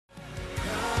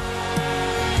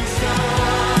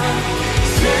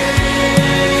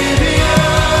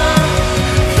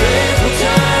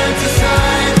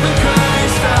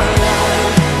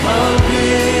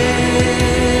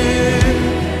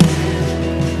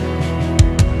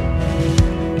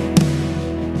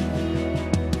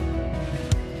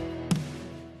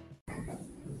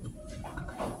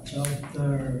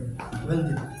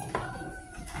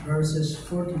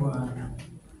41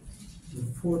 to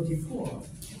 44.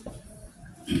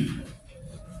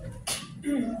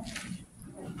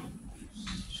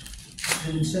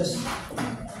 And it says,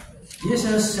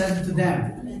 Jesus said to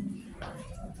them,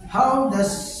 "How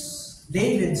does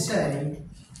David say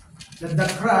that the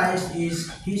Christ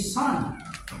is his son?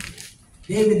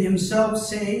 David himself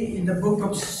say in the book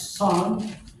of Psalms,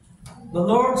 the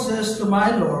Lord says to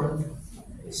my Lord,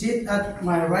 sit at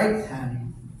my right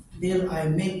hand till I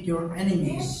make your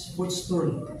enemies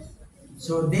footstool."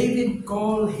 So David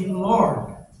called him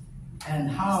Lord, and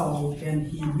how can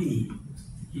he be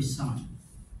his son?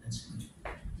 That's good.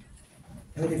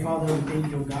 Heavenly Father, we thank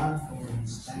you, God, for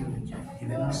this time that you have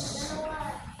given us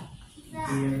to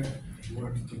hear the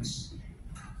word of things.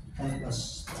 Help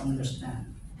us to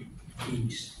understand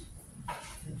things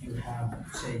that you have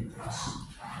said to us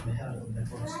with the help of the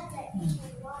cross.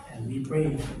 And we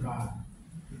pray to God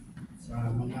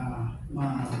sa mga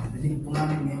dinig po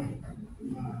namin ngayon,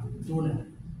 mga tunan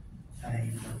ay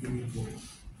pagpili po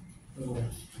ito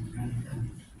ang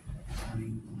ganit-ganit sa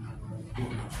aming mga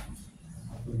pagpili.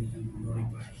 Patuloy kang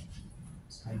glorify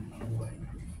sa aming mga buhay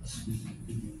as we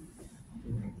continue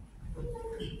to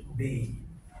obey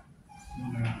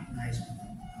mga nais mo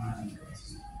aming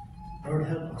Diyos. Lord,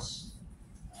 help us.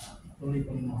 Patuloy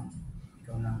Panginoon,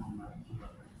 ikaw lamang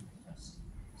marapas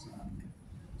sa aming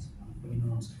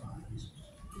Panginoon sa pangalan ni Jesus.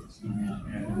 Amen.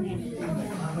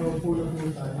 Araw po na po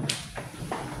tayo.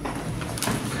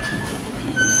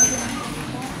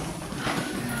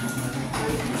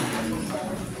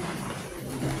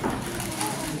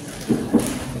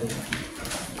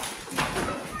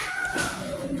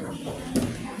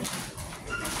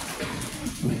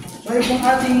 So yung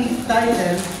ating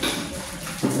title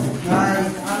ay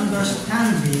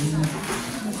Understanding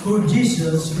Who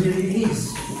Jesus Really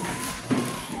Is.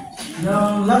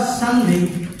 Noong last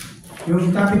Sunday,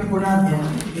 yung topic po natin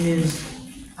is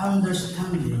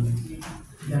Understanding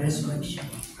the Resurrection.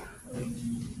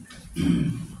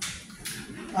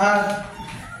 At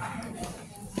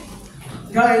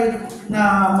kahit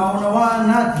na maunawaan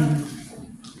natin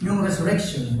yung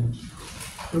resurrection,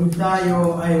 kung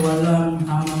tayo ay walang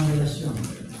tamang relasyon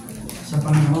sa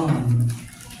Panginoon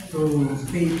through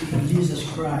faith in Jesus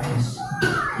Christ,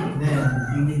 then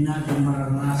hindi natin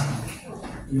mararanasan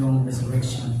yung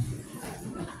resurrection.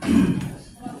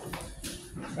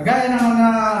 Kagaya ng mga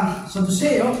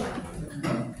Saduseo,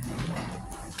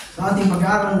 sa ating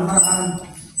pag-aaral nakaraan,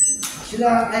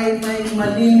 sila ay may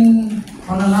maling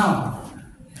pananaw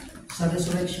sa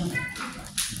resurrection.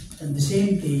 At the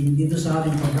same thing, dito sa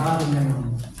ating pag-aaral ngayon,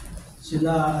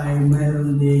 sila ay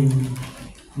mayroon ding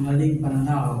maling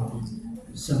pananaw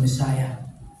sa Messiah.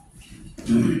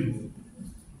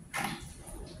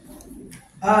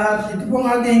 At ito pong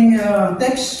ating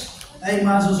text ay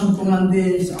masusumpungan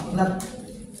din sa aklat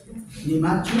ni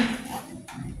Matthew,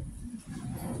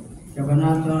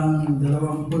 kabanatang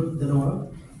 22,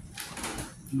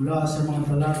 mula sa mga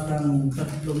talatang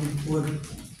 35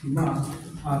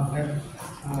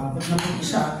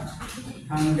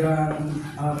 hanggang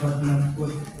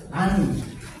 46.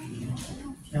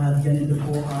 At ganito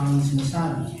po ang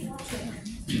sinasabi.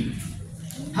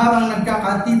 Habang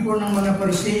nagkakatipon ng mga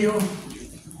Pariseo,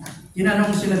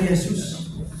 tinanong sila ni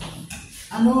Jesus,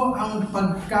 "Ano ang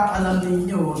pagkaalam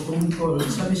ninyo tungkol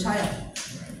sa Messiah?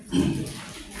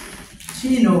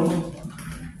 Sino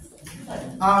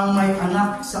ang may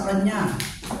anak sa kanya?"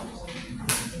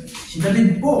 "Si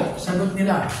David po," sagot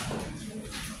nila.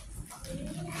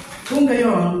 Kung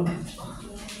gayon,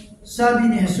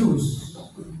 sabi ni Jesus,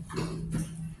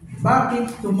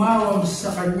 "Bakit tumawag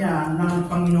sa kanya ng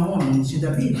Panginoon si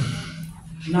David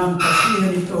nang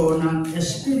kasihan ito ng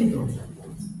Espiritu?"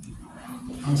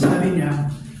 Ang sabi niya,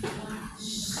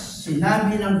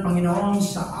 "Sinabi ng Panginoon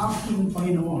sa aking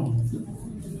Panginoon,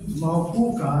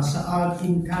 maupo ka sa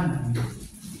aking kanan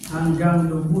hanggang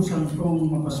lubusan kong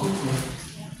mapasuko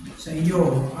sa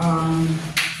iyo ang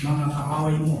mga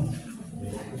kaaway mo."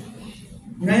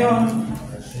 Ngayon,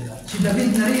 si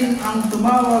David na rin ang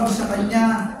tumawag sa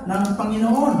kanya ng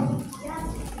Panginoon.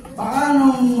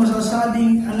 Paano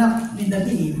masasabing anak ni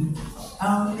David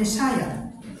ang Messiah?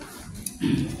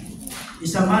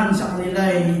 Isa man sa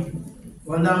kanila'y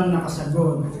walang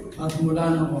nakasagot at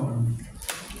mula noon,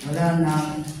 wala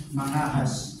nang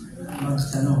mangahas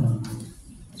magtanong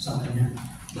sa kanya.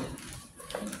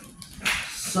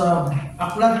 Sa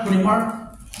aklat ni Mark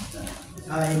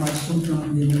ay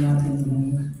magsusunod din natin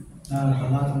yung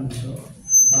talatang ito,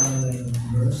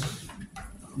 verse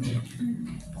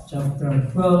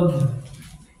chapter 12,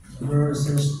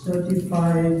 verses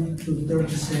 35 to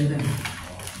 37.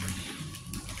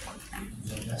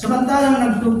 Samantalang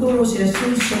nagtuturo si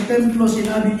Jesus sa templo,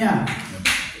 sinabi niya,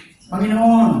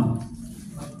 Panginoon,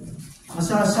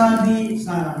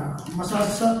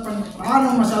 paano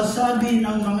masasabi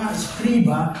ng mga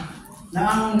eskriba na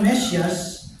ang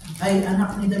Mesyas ay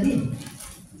anak ni David?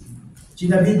 Si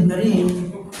David na rin,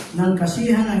 ng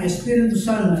kasihan ng Espiritu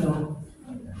Santo,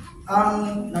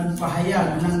 ang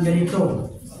nagpahayag ng ganito.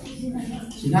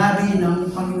 Sinabi ng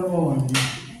Panginoon,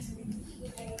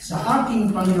 sa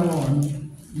aking Panginoon,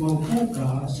 maupo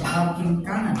ka sa aking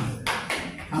kanan,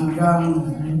 hanggang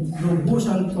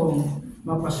lubusan kong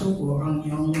mapasuko ang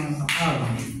iyong mga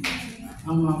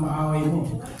kaaway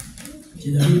mo.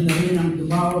 Si David na rin ang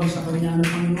tumawag sa kanya ng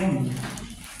Panginoon.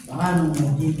 Paano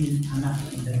magiging anak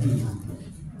ni David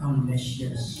ang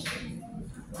Mesyas?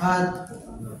 At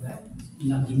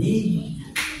nakinig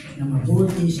na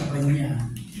mabuti sa kanya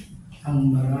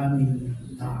ang maraming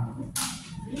tao.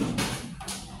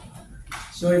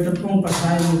 So ito pong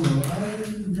pasahe nito ay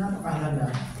napakahalaga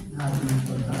natin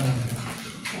pag-aaral.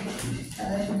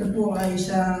 Ito po ay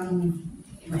isang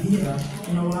mahirap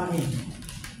unawain.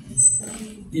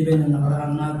 Even na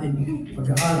nakaraan natin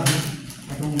pag-aaral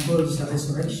tungkol sa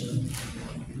resurrection,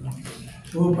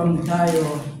 upang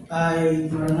tayo ay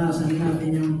maranasan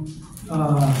natin yung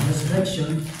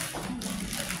resurrection,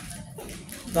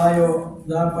 tayo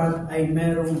dapat ay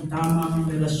merong tamang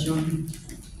relasyon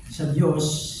sa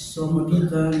Diyos so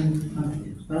magitan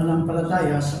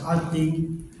pananampalataya sa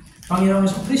ating Panginoong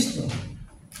Kristo.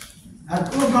 At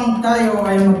upang tayo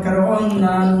ay magkaroon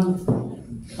ng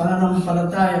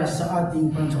pananampalataya sa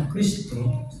ating Panginoong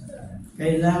Kristo,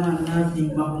 kailangan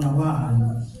nating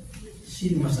maunawaan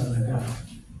sino ba talaga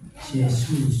si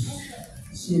Jesus.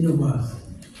 Sino ba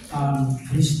ang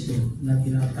Kristo na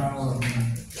tinatawag na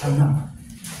anak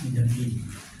ni David.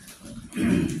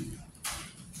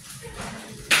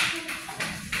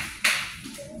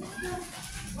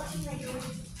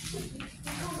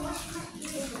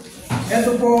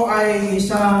 Ito po ay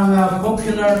isang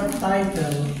popular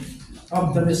title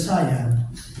of the Messiah,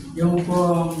 yung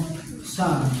pong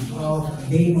Son of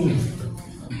David.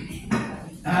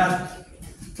 At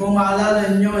kung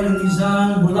maalala niyo yung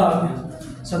isang bulag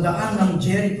sa daan ng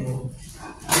Jericho,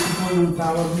 ito po yung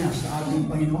tawag niya sa ating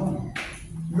Panginoon.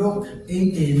 Luke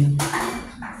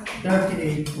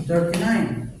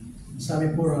 18:38-39. Sabi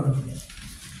po ron,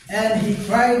 and he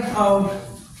cried out,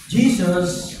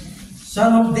 Jesus,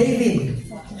 Son of David,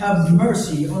 have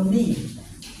mercy on me.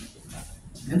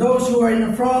 And those who were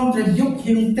in front rebuked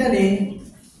him, telling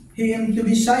him to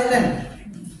be silent.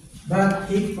 But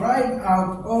he cried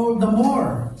out all the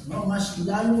more. No, mas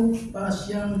lalo pa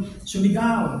siyang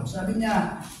sumigaw. Sabi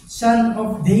niya, Son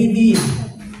of David,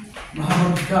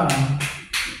 mahabag ka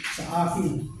sa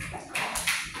akin.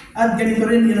 At ganito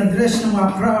rin in-address ng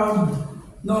mga crowd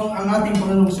noong ang ating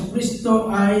Panginoong Kristo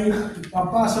ay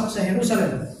papasok sa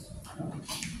Jerusalem.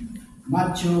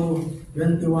 Matthew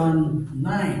 21:9.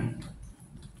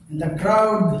 And the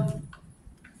crowd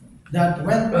that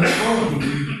went before him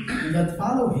and that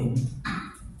followed him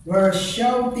were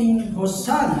shouting,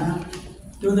 Hosanna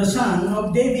to the Son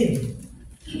of David.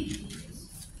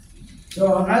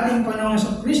 So, ang ating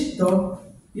Panginoong Kristo,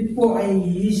 ito po ay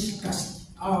cast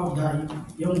out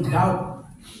yung doubt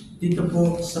dito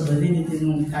po sa validity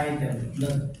ng title,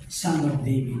 the Son of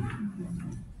David.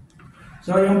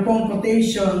 So, yung pong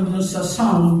quotation dun sa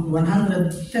Psalm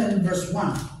 110 verse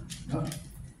 1. No?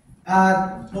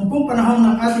 At nung pong panahon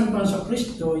ng ating Panginoong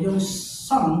Kristo, yung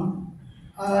Psalm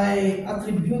ay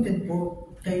attributed po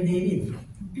kay David.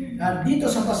 At dito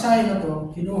sa pasahe na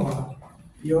to, kinuha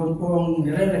yung pong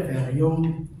nire-refer,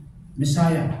 yung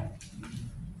Messiah.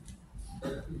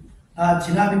 At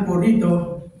sinabi po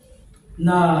dito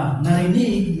na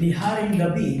narinig ni Haring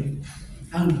David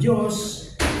ang Diyos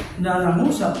na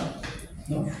nangusap,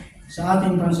 no, sa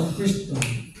ating Panginoong Kristo.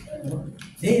 No?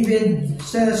 David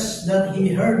says that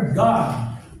he heard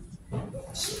God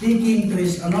speaking to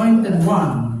his anointed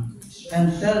one and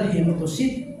tell him to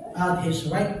sit at his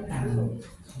right hand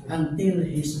until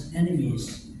his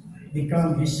enemies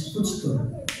become his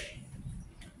footstool.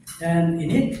 And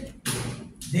in it,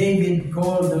 David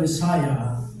called the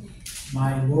Messiah,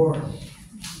 my Lord.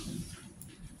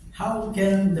 How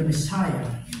can the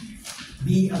Messiah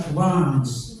be at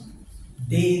once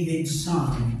David's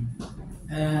son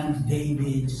and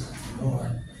David's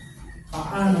Lord?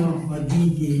 Paano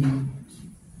magiging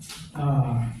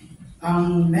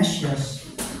ang Mesyas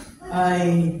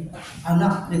ay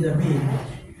anak ni David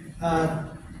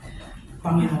at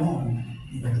Panginoon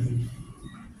ni David?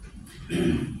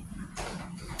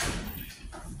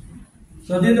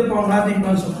 So dito po ang ating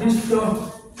Panginoon Kristo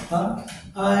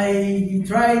ay he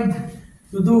tried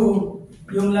to do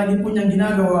yung lagi po niyang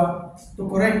ginagawa to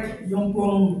correct yung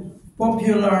pong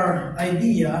popular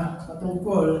idea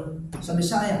patungkol sa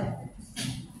Messiah.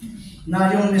 Na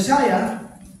yung Messiah,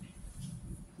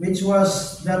 which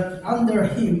was that under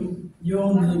him,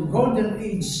 yung golden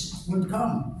age would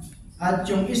come. At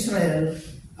yung Israel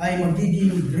ay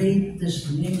magiging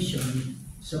greatest nation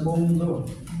sa buong mundo.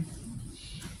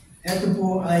 Ito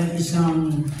po ay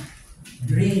isang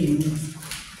dream,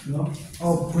 no,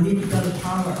 of political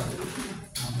power.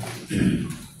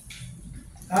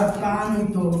 At paano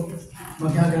ito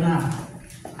magaganap?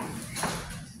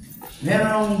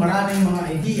 Merong maraming mga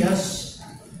ideas,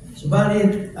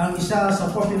 subalit ang isa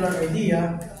sa popular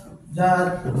idea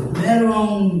that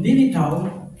merong linitaw,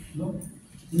 no,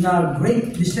 na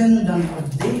great descendant of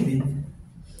David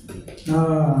na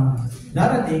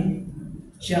darating,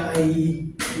 siya ay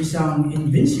isang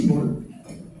invincible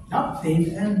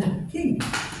captain and king.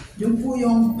 Yun po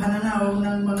yung pananaw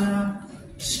ng mga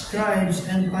scribes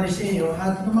and Pariseo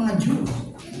at ng mga Jews.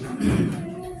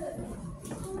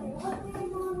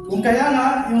 Kung kaya nga,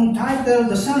 yung title,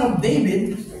 The Son of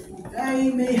David,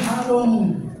 ay may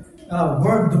halong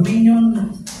world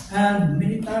dominion and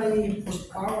military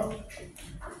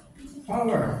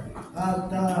power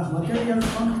at material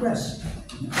conquest.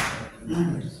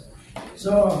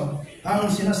 So, ang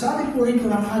sinasabi po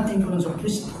rito ng ating Panginoon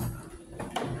Kristo,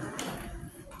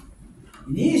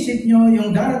 iniisip nyo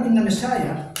yung darating na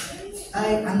Messiah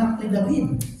ay anak ni David.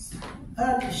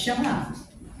 At siya nga.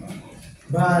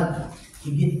 But,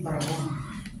 higit para po,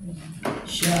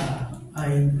 siya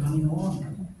ay Panginoon.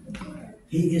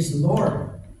 He is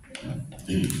Lord.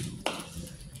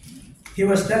 He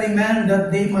was telling men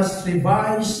that they must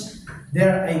revise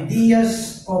their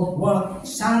ideas of what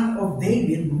Son of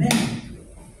David meant.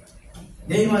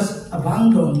 They must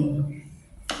abandon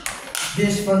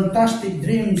these fantastic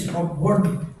dreams of world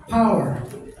power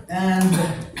and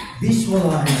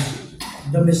visualize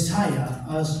the Messiah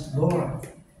as Lord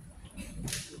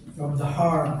of the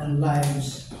heart and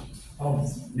lives of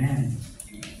men.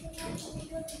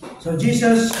 So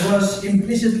Jesus was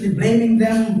implicitly blaming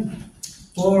them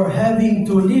for having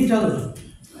too little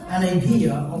an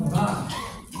idea of God.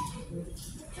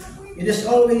 It is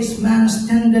always man's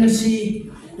tendency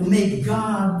to make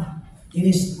God in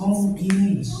his own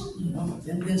image.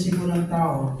 Tendency po ng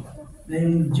tao na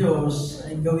yung Diyos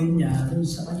ay gawin niya dun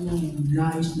sa kanyang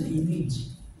nais na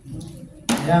image.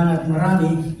 Kaya nga't marami,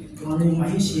 kung ano yung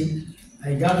maisip,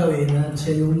 ay gagawin at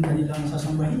siya yung kanilang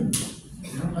sasambahin.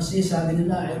 Kasi sabi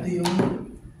nila, ito yung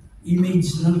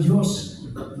image ng Diyos.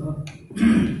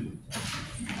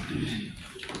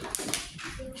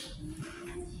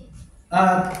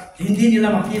 At hindi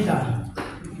nila makita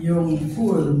yung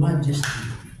full majesty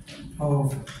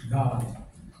of God.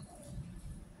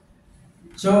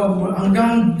 So,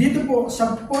 hanggang dito po,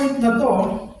 sa point na to,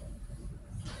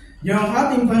 yung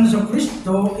ating Panginoon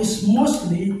Kristo is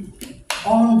mostly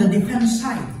on the defense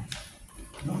side.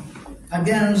 No?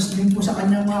 Against din po sa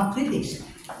kanyang mga critics.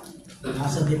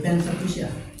 Nasa defense po siya.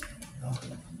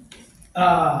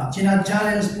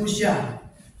 China-challenge po siya.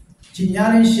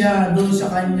 Challenge siya doon sa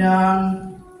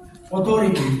kanyang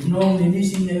authority noong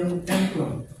linisin niya yung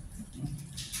templo.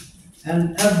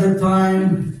 And every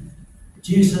time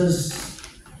Jesus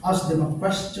asked them a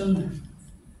question,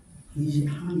 he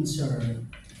answered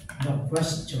the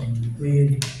question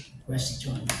with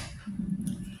question.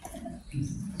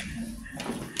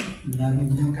 Lagi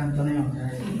yung kanta na yun.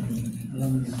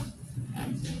 Alam niyo.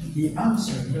 He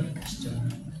answered the question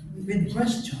with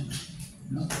question.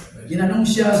 No? Ginanong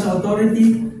siya sa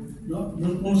authority, no?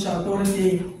 Doon kung sa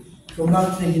authority, kung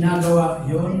bakit niya ginagawa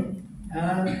yun,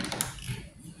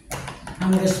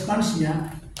 ang response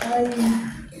niya ay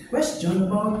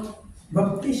question about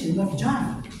baptism of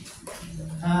John.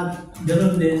 At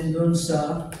ganoon din doon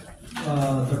sa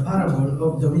the parable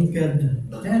of the wicked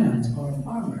tenants or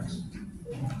farmers.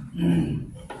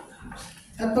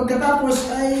 At pagkatapos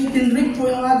ay tinrig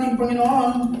po yung ating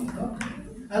Panginoon, no?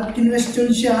 At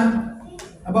kinwestiyon siya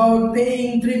about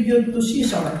paying tribute to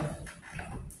Caesar.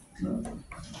 No?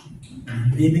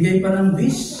 Bibigay pa ng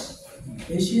bis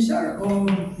kay Caesar o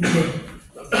hindi?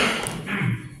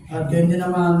 At yun din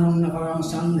naman nung nakaraang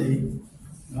Sunday,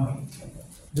 no?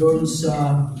 Doon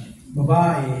sa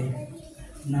babae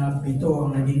na 7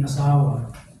 ang naging asawa,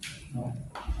 no?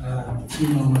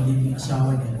 Sino ang magiging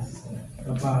asawa niya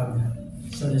kapag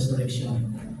sa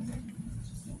resurrection.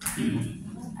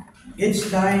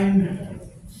 Each time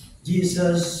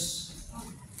Jesus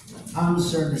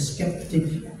answered the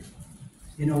skeptic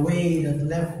in a way that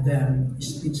left them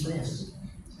speechless.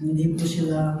 Hindi po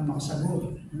sila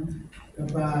makasagot, no?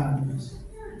 Kapag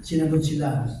sinagot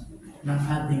sila ng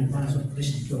ating Panginoong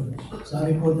Kristo.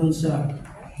 Sabi po dun sa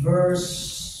verse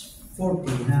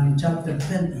 40 ng chapter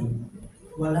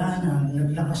 20, wala nang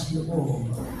naglakas loob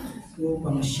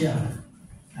upang siya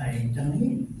ay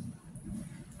tanungin.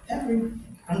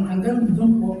 Hanggang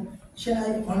doon po, siya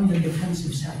ay on the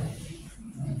defensive side.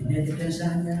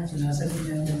 Dinedepensahan niya, sinasagot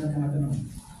niya ng mga tanong.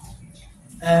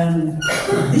 And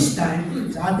this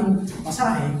time, sa ating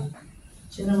pasahe,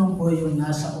 siya naman po yung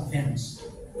nasa offense.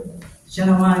 Siya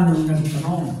naman yung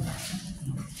nagtanong.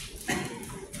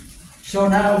 So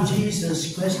now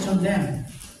Jesus questioned them.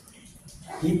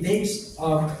 He takes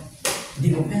up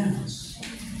the offense.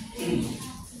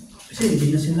 Kasi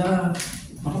hindi na sila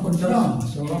makapagtanong.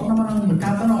 So ako naman ang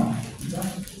magtatanong. Diba?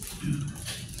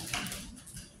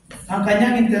 Ang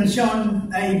kanyang intensyon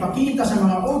ay ipakita sa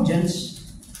mga audience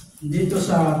dito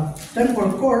sa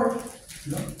temple court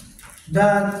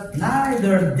that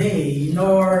neither they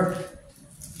nor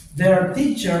their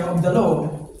teacher of the law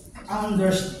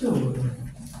understood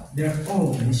their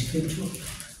own scripture.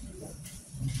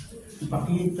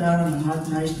 Ipakita ng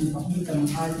nais ipakita ng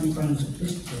ating Panginoon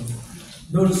Kristo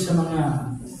doon sa mga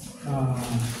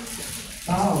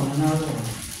tao na naroon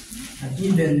at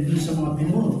even doon sa mga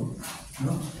pinuno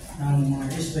ng mga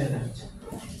Israelites.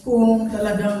 Kung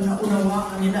talagang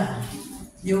naunawaan nila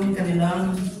yung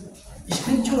kanilang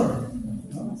scripture.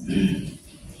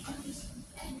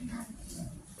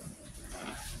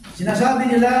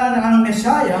 Sinasabi nila na ang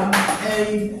Messiah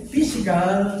ay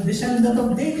physical descendant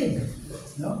of David.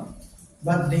 No?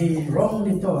 But they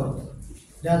wrongly thought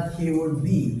that he would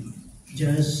be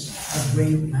just a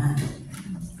great man.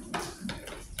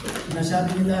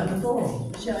 Sinasabi nila,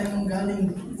 totoo, siya ay manggaling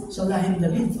sa lahing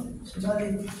David.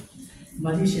 Subalit,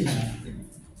 mali sila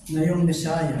na yung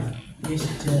Messiah is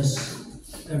just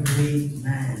a great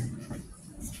man.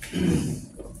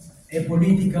 A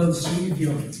political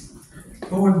savior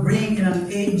who will bring in an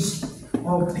age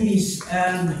of peace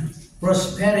and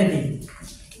prosperity.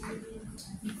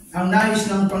 Ang nais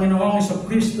ng Panginoong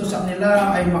Jesucristo sa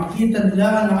kanila ay makita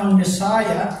nila na ang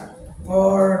Messiah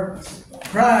or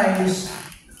Christ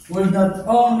will not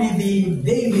only be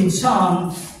David's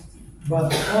son,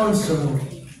 but also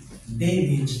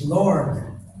David's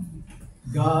Lord,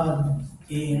 God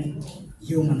in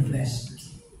human flesh.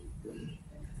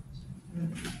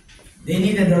 They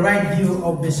needed the right view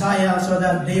of Messiah so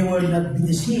that they would not be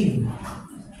deceived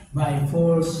by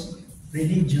false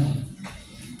religion.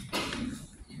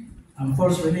 Ang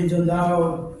false religion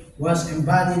daw was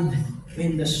embodied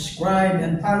in the scribe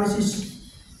and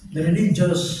Pharisees, the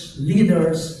religious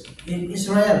leaders in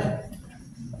Israel.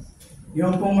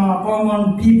 Yung pong mga common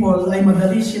people ay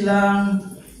madali silang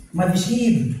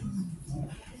ma-deceive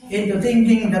into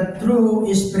thinking that true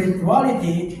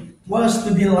spirituality was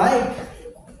to be like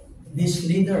these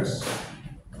leaders.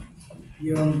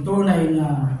 Yung tunay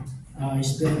na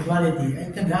spirituality ay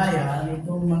kagaya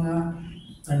nitong mga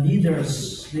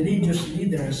leaders, religious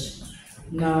leaders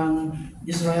ng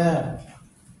Israel.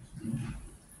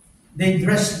 They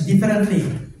dressed differently.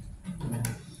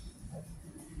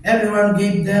 Everyone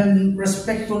gave them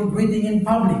respectful greeting in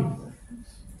public.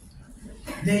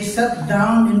 They sat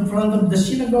down in front of the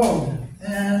synagogue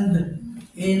and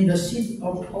in the seat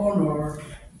of honor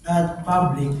at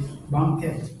public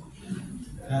banquet.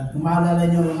 At kung maalala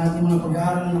nyo ang ating mga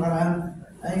pag-aaral na nakaraan,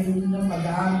 ay yung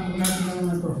pag-aaral po natin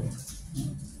naman ito.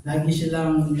 Lagi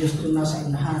silang gusto nasa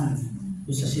unahan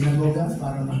doon sa sinagoga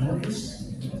para mag-notice.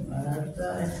 At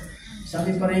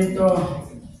sabi pa rin ito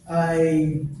ay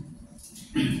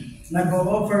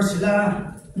nag-o-offer sila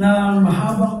ng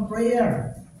mahabang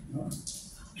prayer.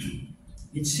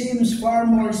 It seems far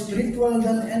more spiritual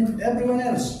than everyone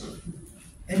else.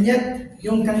 And yet,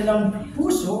 yung kanilang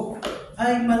puso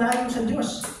ay malayo sa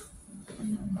Diyos.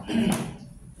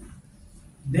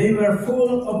 They were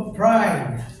full of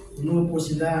pride. Puno po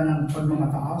sila ng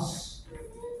pagmamataas,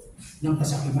 ng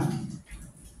kasakiman,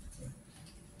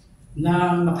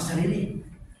 ng makasarili.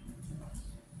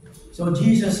 So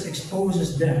Jesus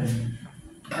exposes them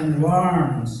and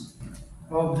warns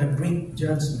of the great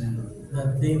judgment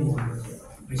that they will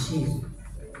receive.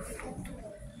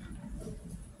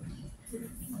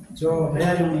 So,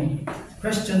 kaya yung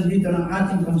question dito ng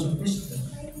ating Panginoon Kristo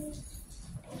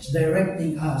is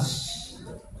directing us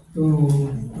to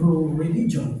true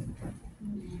religion,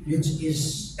 which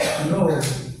is to know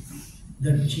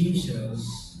that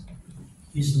Jesus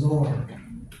is Lord.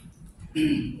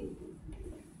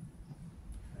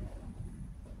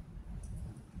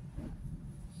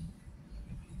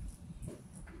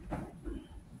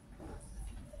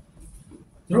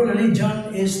 True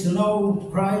religion is to know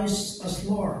Christ as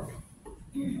Lord.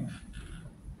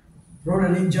 True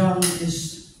religion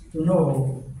is to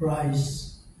know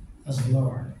Christ as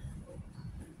Lord.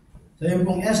 So yung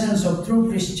pong essence of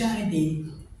true Christianity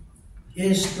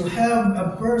is to have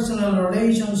a personal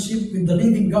relationship with the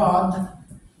living God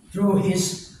through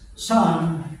His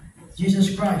Son,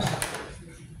 Jesus Christ.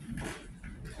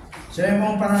 So yung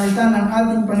pong panalitan ng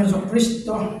ating Panginoon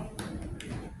Kristo,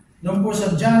 noon po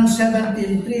sa John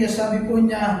 17:3, sabi po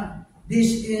niya,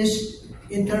 this is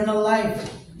eternal life,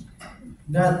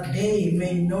 that they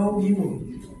may know you,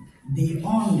 the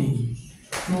only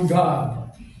true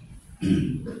God,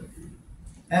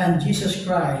 and Jesus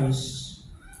Christ,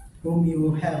 whom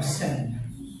you have sent.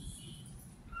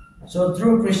 So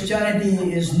true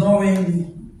Christianity is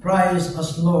knowing Christ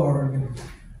as Lord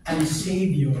and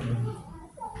Savior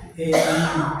in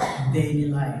daily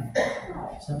life,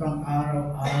 sa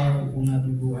pang-araw-araw kung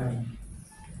natin buhay.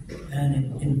 And it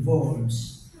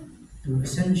involves two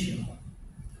essential,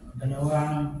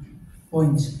 dalawang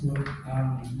points po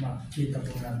ang makikita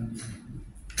po natin.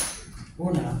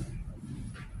 Una,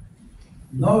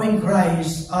 knowing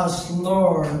Christ as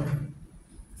Lord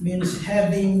means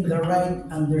having the right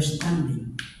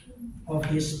understanding of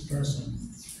His person.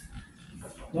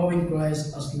 Knowing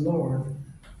Christ as Lord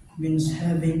means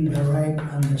having the right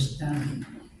understanding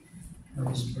of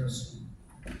His person.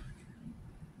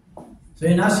 So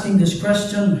in asking this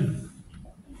question,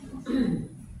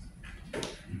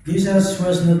 Jesus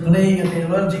was not playing a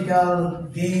theological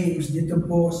games dito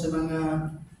po sa mga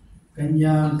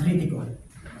kanyang kritiko.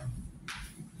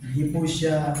 Hindi po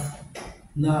siya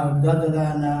nagdadala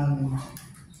ng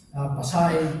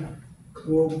pasahe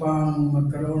upang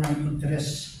magkaroon ng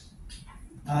interest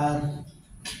at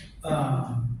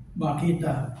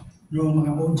makita ng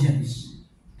mga audience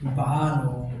kung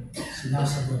paano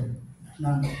sinasagot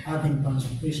ng ating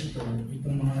Panginoon Kristo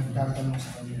itong mga nagtatanong sa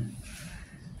Kanya.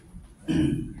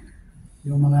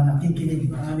 Yung mga nakikinig,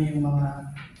 marami yung mga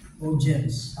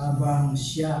audience habang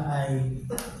siya ay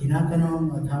tinatanong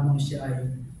at habang siya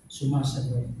ay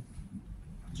sumasagot.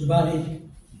 Subalit,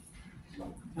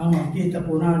 ang makita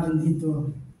po natin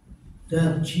dito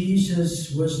that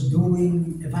Jesus was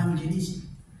doing evangelism.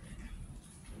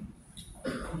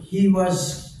 He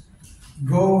was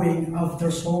going after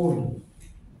soul.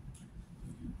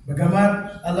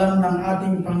 Bagamat alam ng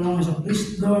ating Panginoon sa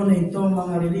Kristo na itong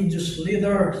mga religious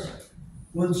leaders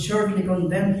would surely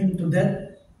condemn Him to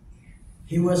death,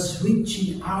 He was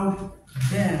reaching out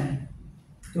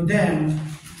to them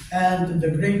and to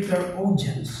the greater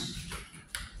audience,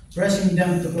 pressing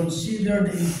them to consider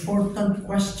the important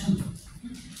question,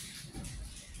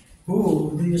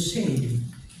 who do you say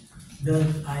that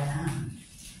I am?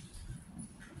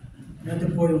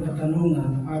 Ito po yung katanungan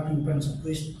ng ating Panginoon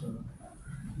Kristo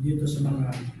dito sa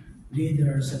mga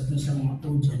leaders at sa mga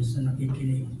audience na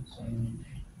nakikinig sa inyo.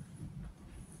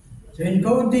 So in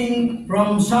quoting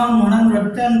from Psalm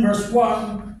 110 verse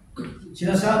 1,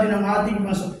 sinasabi ng ating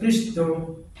Panginoon Kristo,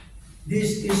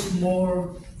 this is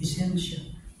more essential.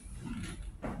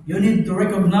 You need to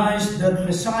recognize that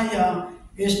Messiah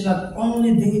is not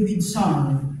only David's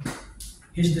son,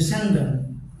 his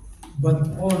descendant, but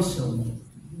also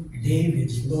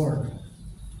David's Lord.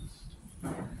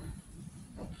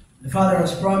 The Father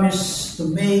has promised to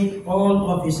make all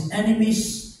of His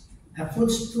enemies a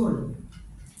footstool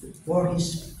for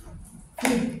His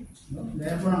feet.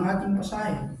 Dahil po ng ating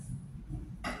pasahe.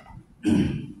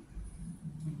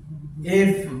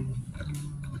 If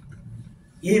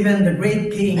even the great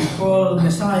king called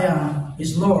Messiah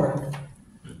his Lord,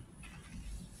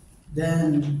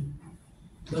 then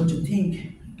don't you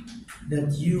think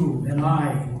that you and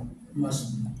I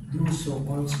must do so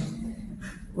also?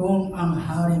 Kung ang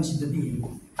haring si David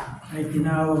ay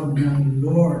tinawag ng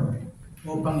Lord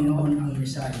o Panginoon ang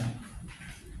Messiah,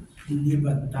 hindi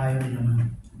ba tayo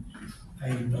naman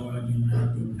ay tawagin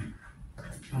natin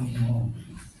Panginoon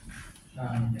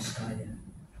ang Messiah?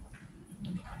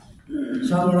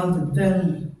 Psalm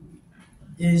 110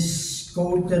 is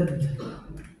quoted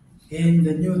in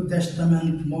the New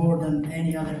Testament more than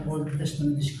any other Old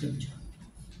Testament scripture.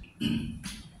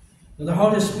 The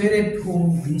Holy Spirit,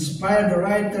 who inspired the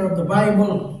writer of the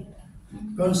Bible,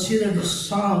 considered the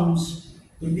Psalms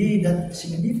to be that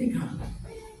significant.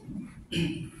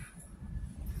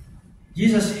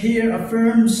 Jesus here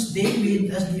affirms David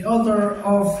as the author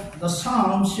of the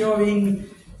Psalm, showing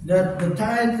that the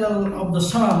title of the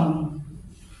Psalm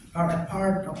are a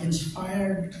part of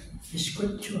inspired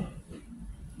scripture.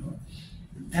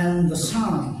 And the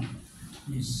Psalm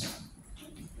is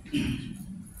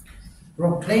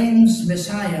proclaims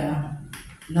Messiah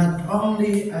not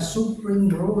only a supreme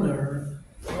ruler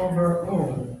over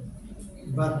all,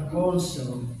 but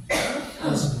also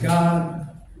as God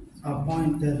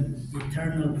appointed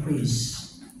eternal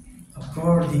priest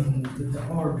according to the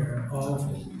order of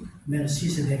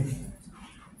Melchizedek,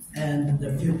 and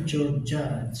the future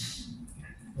judge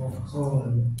of all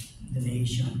the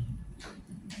nation.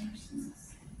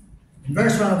 In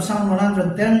verse 1 of Psalm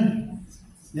 110,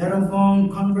 meron pong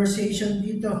conversation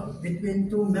dito between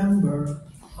two members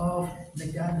of the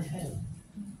Godhead.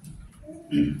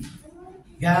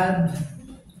 God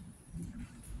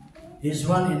is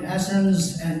one in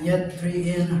essence and yet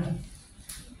three in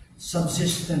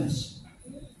subsistence.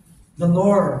 The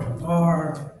Lord,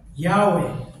 or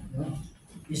Yahweh,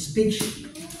 speaks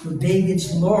to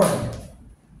David's Lord,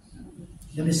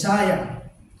 the Messiah,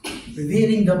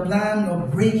 revealing the plan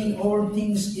of bringing all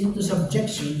things into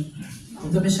subjection to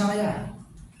the Messiah.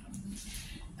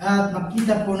 At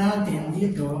makita po natin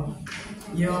dito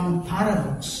yung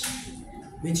paradox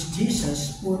which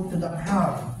Jesus put to the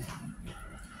crowd.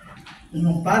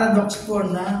 Yung paradox po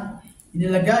na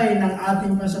inilagay ng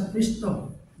ating Panginoon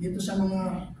Kristo dito sa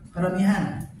mga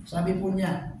karamihan. Sabi po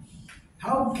niya,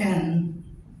 how can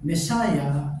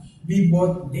Messiah be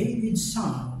both David's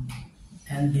son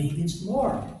and David's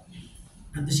Lord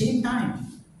at the same time?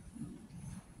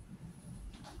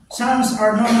 Sons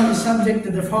are normally subject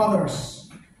to their fathers,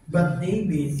 but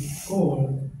David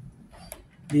called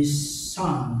his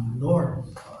son Lord.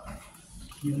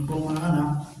 Yung pong mga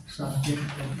anak, subject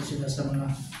sila sa mga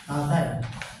tatay.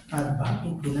 At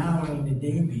bakit tinawag ni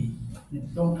David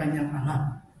nitong kanyang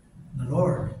anak na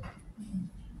Lord?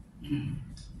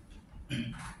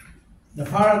 The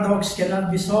paradox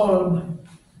cannot be solved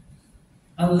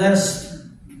unless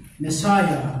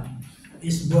Messiah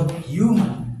is both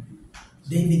human,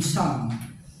 David's son,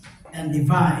 and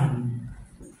divine,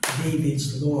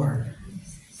 David's Lord,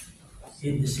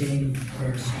 in the same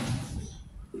person.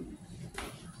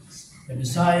 The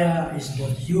Messiah is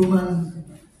both human,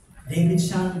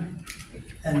 David's son,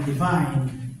 and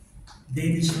divine,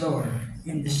 David's Lord,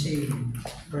 in the same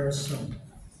person.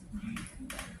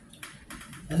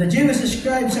 And the Jewish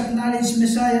scribes acknowledged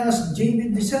Messiah as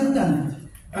David's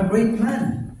descendant, a great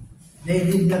man. They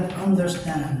did not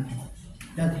understand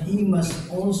that he must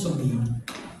also be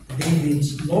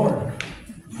David's Lord,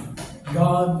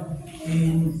 God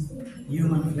in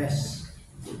human flesh.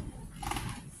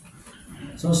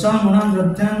 So Psalm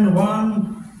 110:1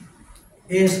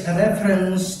 is a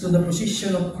reference to the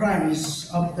position of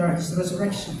Christ after his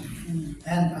resurrection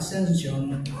and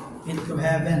ascension into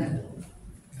heaven.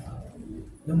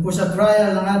 Doon po sa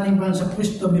trial ng ating Panginoon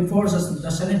Kristo before the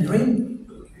Sanhedrin,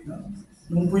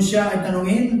 nung po siya ay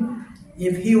tanungin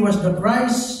if he was the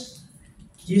Christ,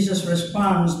 Jesus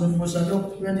responds doon po sa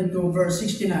Luke 22 verse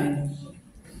 69,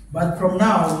 but from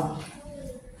now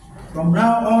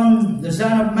on, the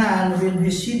Son of Man will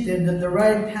be seated at the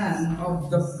right hand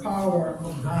of the power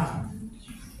of God.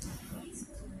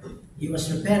 He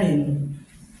was referring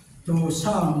to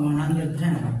Psalm 110,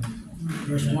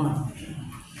 verse 1.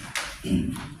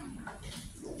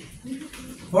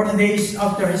 40 days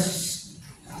after his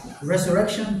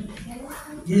resurrection,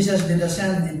 Jesus did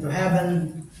ascend into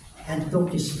heaven and took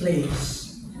his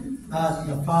place at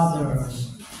the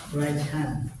Father's right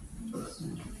hand.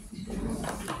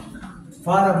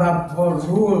 Far above all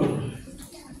rule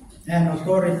and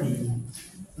authority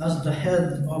as the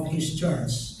head of his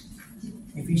church.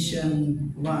 Ephesians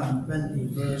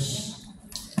 1:20,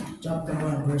 chapter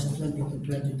 1, verse 20 to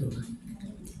 22.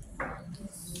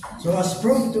 So as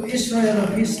proof to Israel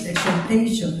of his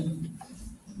exaltation,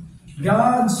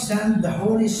 God sent the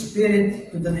Holy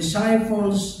Spirit to the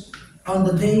disciples on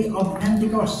the day of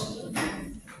Pentecost.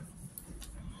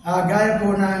 Gaya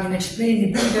po na in-explain ni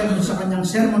Peter sa kanyang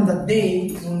sermon that day,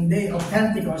 yung day of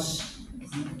Pentecost,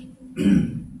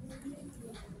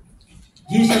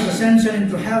 Jesus' ascension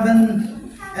into heaven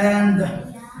and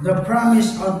the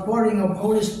promised outpouring of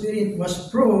Holy Spirit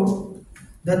was proof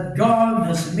that God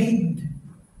has made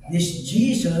this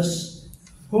Jesus,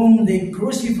 whom they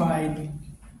crucified,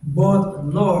 both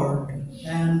Lord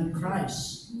and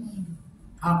Christ.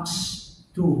 Acts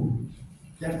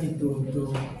 2:32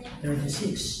 to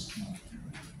 36.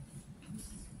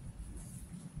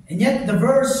 And yet the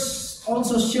verse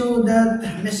also shows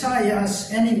that Messiah's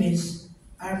enemies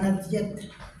are not yet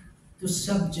to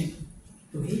subject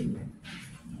to him.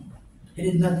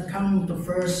 He did not come to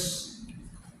first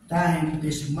time to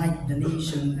smite the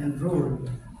nation and rule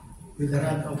with a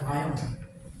rod of iron.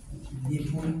 Hindi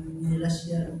po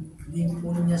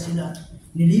niya sila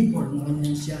nilipor nung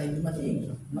siya ay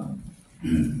dumating. No?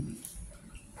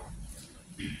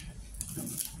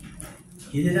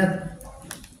 He did not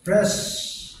press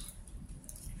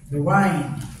the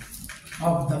wine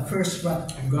of the first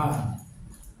wrath of God,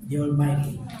 the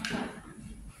Almighty.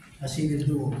 as he will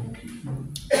do.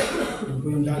 Yun po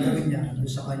yung gagawin niya doon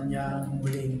sa kanyang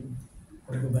muling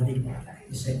pagbabalik,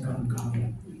 the second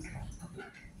coming.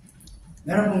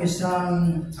 Meron pong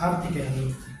isang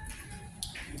article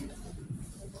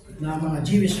na mga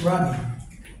Jewish rabbi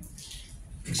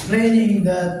explaining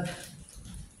that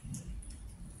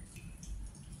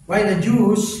why the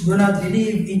Jews do not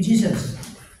believe in Jesus.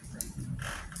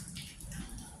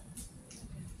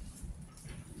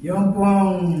 Yung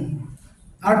pong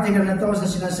article na to sa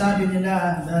sinasabi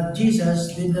nila that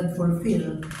Jesus did not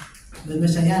fulfill the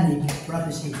messianic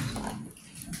prophecy.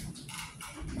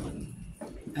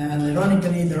 And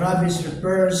ironically, the rabbis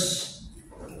refers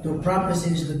to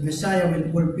prophecies that Messiah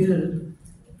will fulfill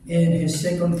in His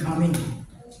second coming.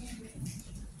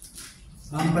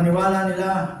 Ang paniwala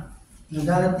nila na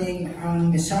darating ang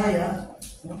Messiah,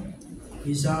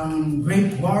 isang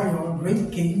great warrior,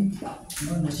 great king,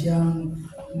 na siyang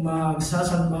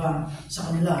magsasalba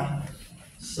sa kanila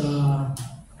sa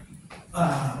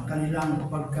kanilang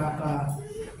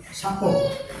pagkakasakop.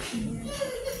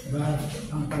 But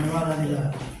ang paniwala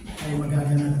nila ay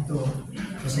magaganap ito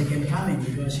sa second coming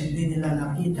because hindi nila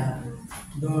nakita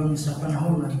doon sa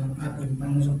panahon ng ating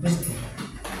Panginoon Kristo.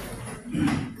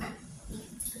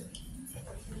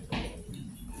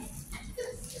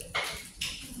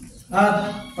 At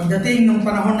pagdating ng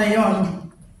panahon na yon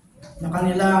na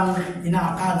kanilang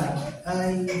inaakala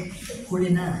ay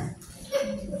huli na.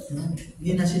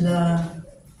 Hindi na sila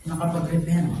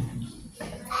nakapag-repent.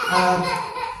 At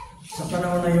sa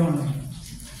panahon na yon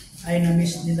ay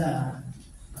na-miss nila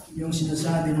yung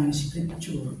sinasabi ng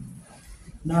Scripture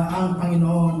na ang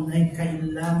Panginoon ay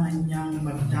kailangan niyang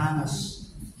magdanas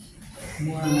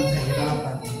mula ng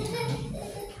kahirapan.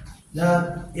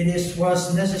 That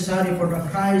was necessary for the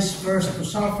Christ first to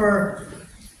suffer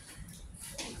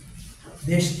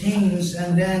these things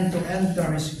and then to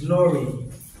enter His glory,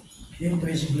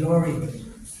 into His glory.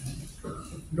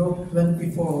 Luke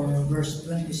 24, verse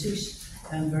 26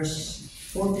 and verse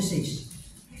 46.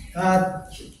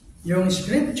 At yung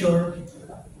Scripture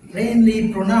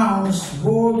plainly pronounced,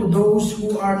 woe to those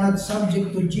who are not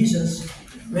subject to Jesus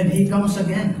when He comes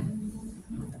again.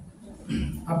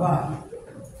 Aba,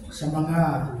 sa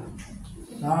mga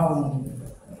taong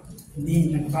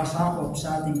hindi nagpasakop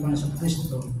sa ating Panginoon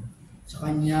Kristo sa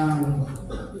kanyang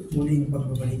muling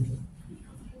pagbabalik.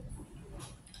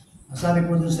 Sabi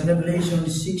po dun sa Revelation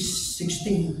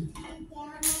 6:16,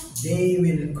 they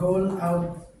will call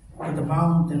out to the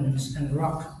mountains and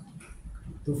rock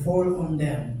to fall on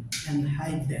them and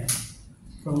hide them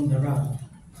from the wrath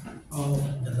of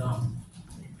the Lamb.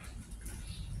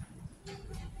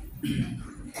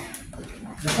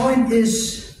 The point is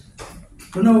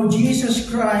to know Jesus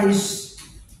Christ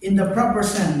in the proper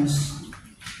sense.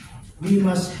 We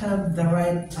must have the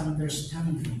right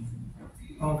understanding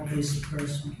of His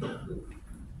person.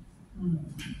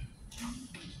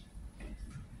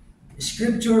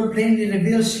 Scripture plainly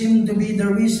reveals Him to be the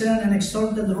risen and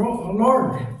exalted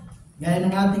Lord. Gaya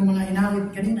ng ating mga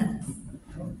inawit kanina.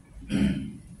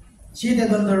 Seated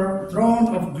on the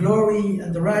throne of glory at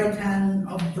the right hand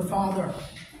of the Father.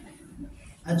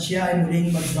 At siya ay muling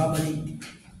magbabalik.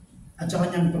 At sa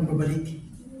kanyang pagbabalik,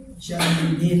 siya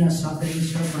ay hindi na suffering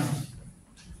servant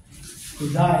to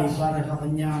die para sa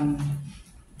kanyang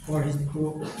for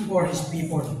his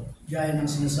people. Gaya ng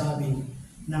sinasabi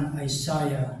ng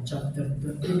Isaiah chapter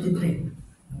 53.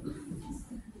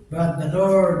 But the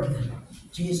Lord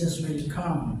Jesus will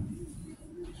come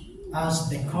as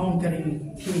the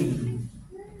conquering King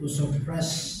to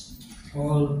suppress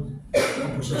all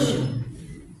opposition.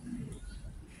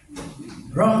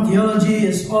 Wrong theology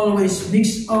is always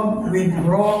mixed up with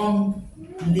wrong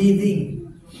living.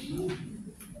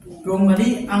 Kung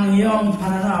mali ang iyong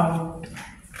pananaw,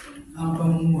 ang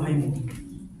pamumuhay mo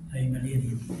ay mali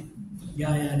rin.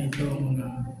 Gaya nito mga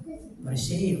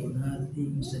Pariseo,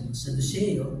 nating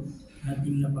Saduseo,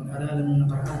 nating napag-aralan ng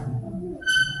nakaraan.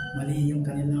 Mali yung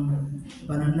kanilang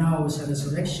pananaw sa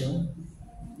resurrection.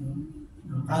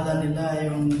 Akala nila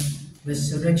yung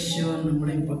resurrection ng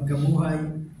muling pagkabuhay.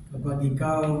 Kapag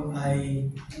ikaw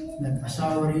ay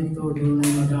nag-asawa rito, doon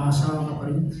ay mag-aasawa ka pa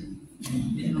rin.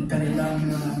 Yung kanilang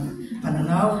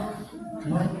pananaw,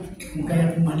 no? Kung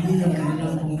kaya mali ang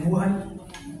kanilang pamumuhay.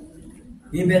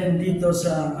 Even dito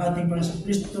sa ating Panginoon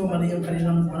Kristo, mali ang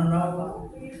kanilang pananaw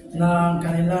na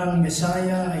kanilang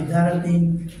Messiah ay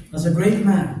darating as a great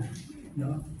man.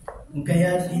 No? Kung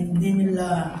kaya hindi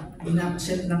nila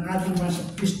in-accept ng ating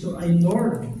Panginoon Kristo ay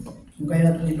Lord. Kung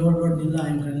kaya nilolord nila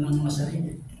yung kanilang mga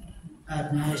sarili.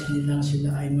 At nais nilang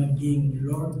sila ay maging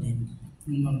Lord din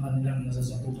ng mga kanilang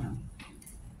nasasakupan.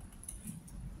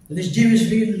 These Jewish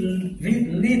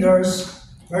leaders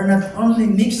were not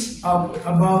only mixed up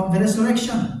about the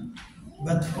resurrection,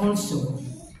 but also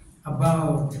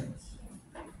about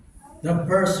the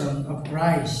person of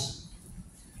Christ.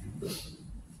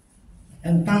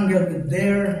 Entangled with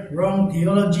their wrong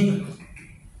theology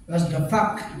was the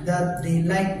fact that they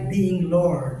liked being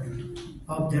Lord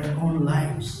of their own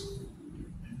lives.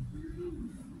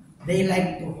 They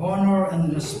like to honor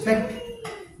and respect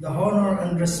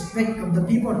of the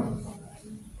people.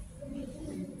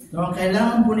 So, ang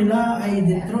kailangan po nila ay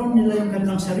dethrone nila yung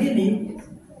kanilang sarili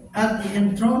at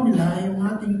i-enthrone nila yung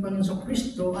ating Panginoon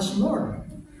Kristo as Lord.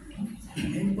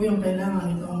 Yan po yung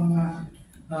kailangan ito ang mga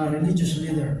religious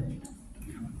leader.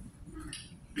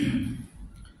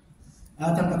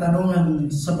 At ang katanungan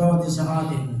sa bawat isa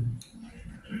atin,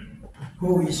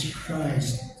 who is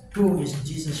Christ? Who is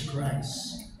Jesus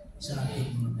Christ sa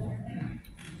ating mundo?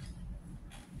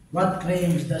 What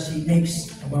claims does he make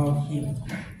about him?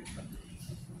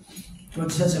 Could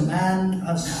such a man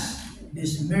as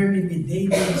this merely be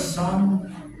David's son,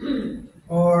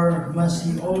 or must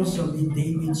he also be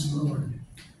David's Lord?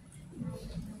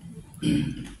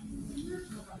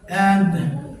 And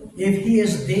if he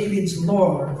is David's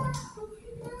Lord,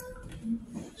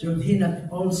 should he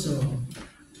not also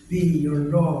be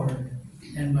your Lord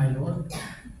and my Lord?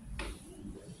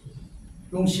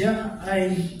 Kung siya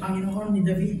ay Panginoon ni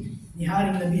David, ni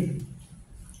Haring David,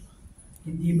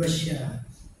 hindi ba siya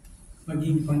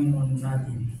maging Panginoon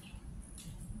natin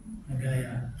na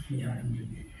gaya ni Haring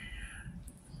David?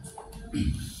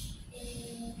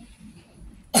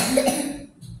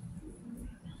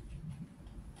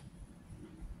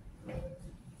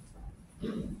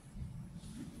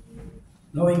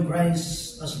 Knowing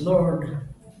Christ as Lord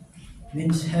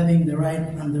means having the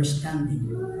right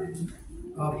understanding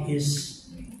of His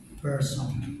person.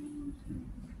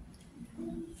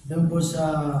 Doon po sa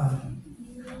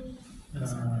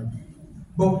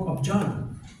Book of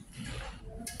John,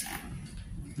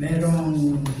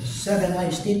 merong 7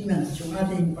 statements yung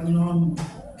ating Panginoon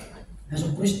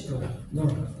Jesucristo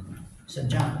doon sa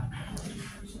John.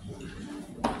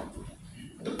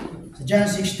 Sa John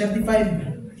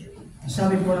 6:35,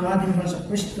 sabi po ng ating Panginoon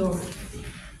Jesucristo,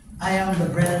 I am the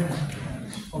bread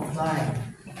of life.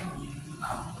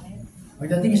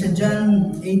 Pagdating sa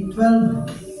John 8:12,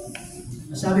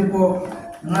 sabi po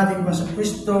ng ating Panginoon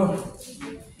Jesucristo,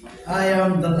 I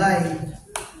am the light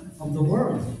of the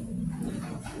world.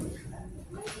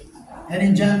 And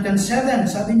in John 10:7,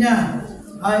 sabi niya,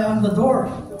 I am the door.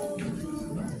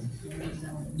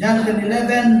 John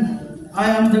 10:11, I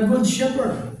am the good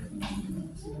shepherd.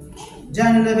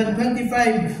 John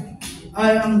 11:25,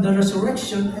 I am the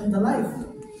resurrection and the life.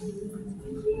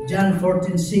 John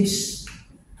 14:6,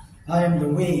 I am the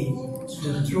way,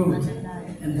 the truth,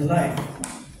 and the life.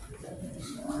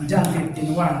 John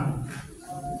 15:1,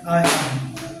 I am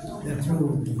the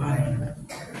true vine.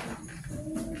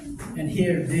 And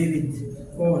here David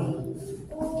called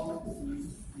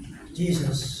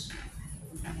Jesus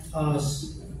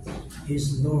as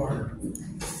his Lord.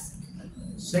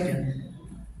 Second,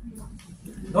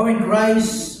 knowing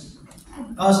Christ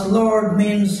as Lord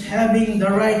means having the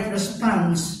right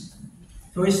response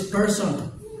to His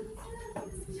person.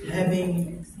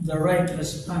 Having the right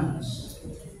response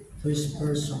to His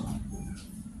person.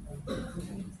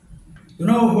 To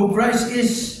know who Christ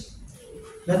is,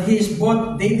 that He is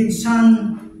both David's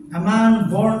son, a man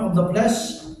born of the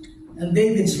flesh, and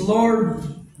David's Lord,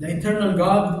 the eternal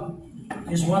God,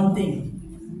 is one thing.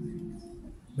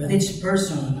 But each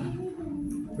person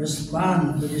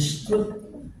responds to this truth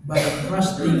by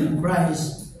trusting in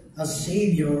Christ as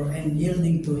Savior and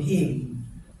yielding to Him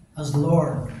as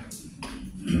Lord.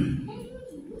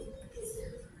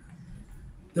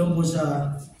 Doon po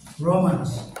sa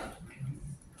Romans,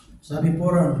 sabi po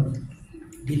ron,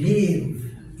 believe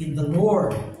in the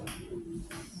Lord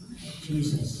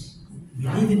Jesus.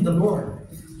 Believe in the Lord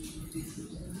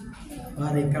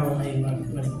para ikaw ay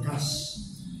magligtas.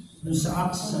 Doon sa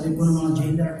Acts, sabi po ng mga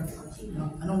jailer,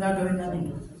 anong gagawin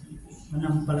natin?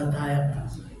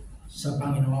 Manampalataya sa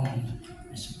Panginoon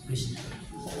Jesucristo.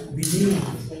 Believe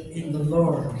in the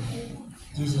Lord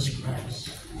Jesus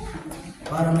Christ.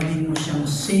 Para maging mo siyang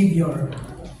Savior,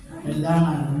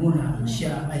 kailangan muna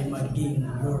siya ay maging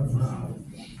Lord mo.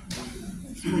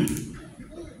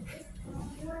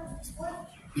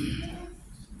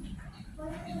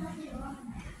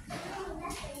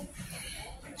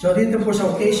 So dito po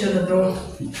sa occasion na to,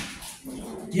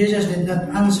 Jesus did not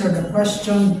answer the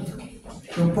question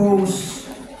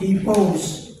he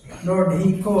posed, nor did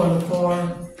He call for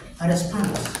a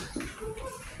response.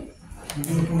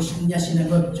 Hindi po niya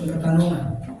sinagot yung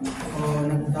katanungan o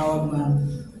nagtawag man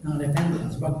ng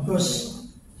repentance. Because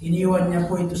iniwan niya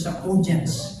po ito sa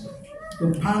audience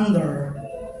to ponder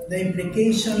the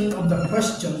implication of the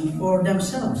question for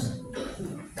themselves.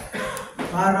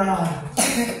 Para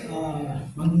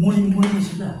magmuni-muni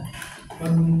sila,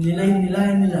 pag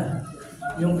nilay-nilay nila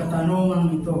yung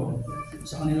katanungan ito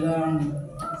sa kanilang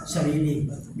sarili.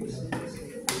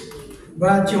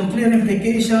 But yung clear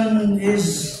implication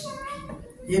is,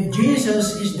 if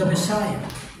Jesus is the Messiah,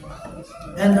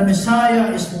 and the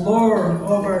Messiah is Lord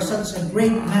over such a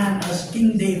great man as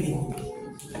King David,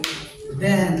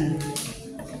 then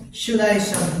should I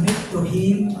submit to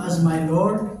Him as my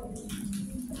Lord?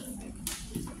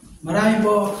 Marami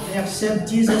po, they accept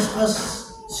Jesus as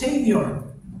Savior,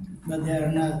 but they are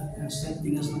not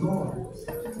accepting as Lord.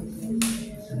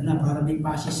 Ano na, para di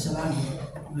pasis sa langit,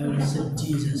 I will accept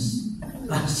Jesus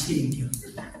as Savior.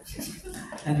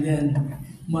 And then,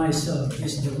 myself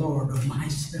is the Lord of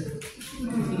myself.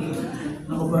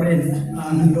 Ako pa rin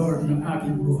ang Lord ng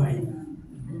aking buhay.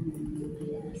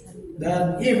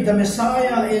 That if the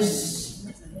Messiah is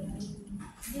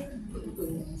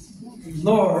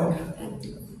Lord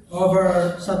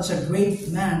over such a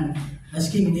great man as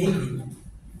King David,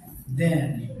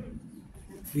 then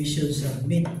we should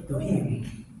submit to Him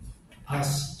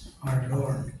as our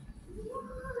Lord.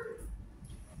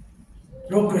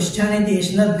 True Christianity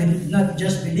is not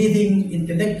just believing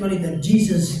intellectually that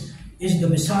Jesus is the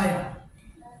Messiah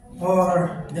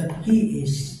or that He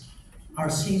is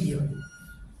our Savior.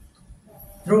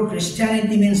 True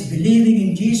Christianity means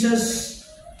believing in Jesus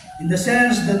in the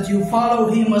sense that you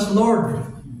follow Him as Lord.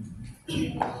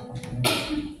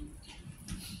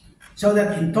 So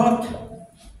that in thought,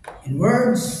 in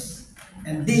words,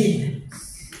 and deed,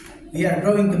 we are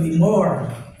going to be more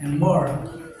and more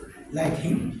like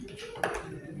Him.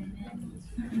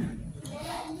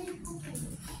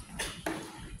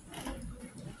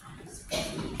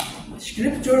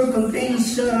 Scripture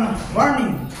contains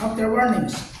warning after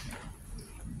warnings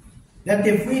that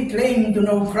if we claim to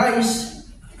know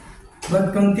Christ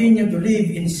but continue to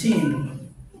live in sin,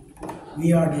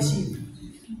 we are deceived.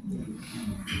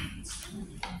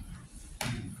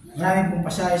 Maraming pong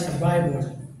pasahe sa Bible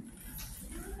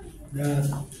na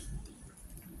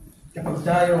kapag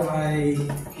tayo ay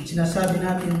sinasabi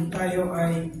natin tayo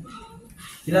ay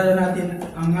kilala natin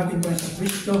ang ating Panginoon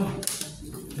Kristo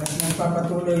at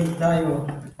magpapatuloy tayo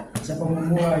sa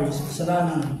pamumuhay sa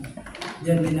kasalanan,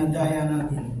 diyan dinadaya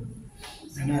natin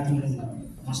ang ating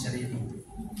mga sarili.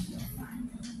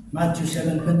 Matthew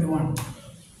 7:21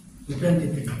 to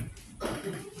 23,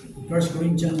 1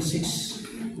 Corinthians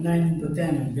 6:9 to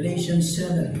 10, Galatians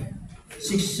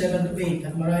 7:6, 7 to 8,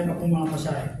 at marami pa pong mga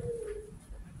pasahe.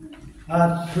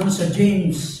 At doon sa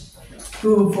James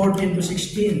 2:14 to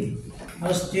 16,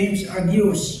 as James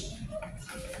argues,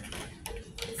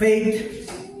 faith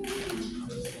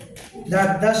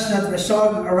that does not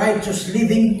result a righteous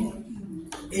living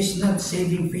is not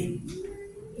saving faith.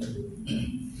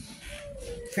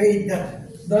 Faith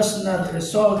that does not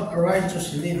result a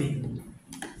righteous living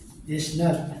is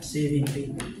not saving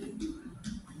faith.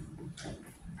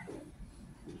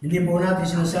 Hindi po natin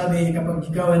sinasabi kapag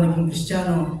ikaw ay naging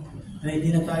Kristiyano na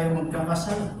hindi na tayo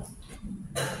magkakasala.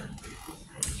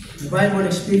 The Bible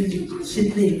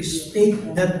explicitly states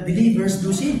that believers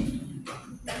do sin.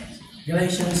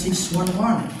 Galatians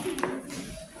 6:1-1,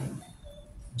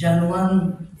 John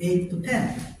 1:8 to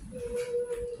 10.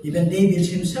 Even David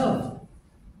himself,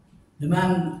 the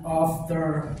man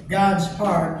after God's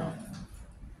heart,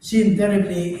 sinned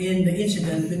terribly in the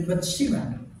incident with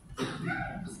Bathsheba.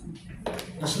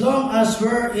 As long as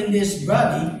we're in this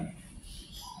body,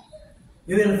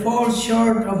 we will fall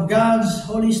short of God's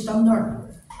holy standard.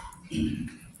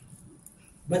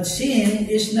 But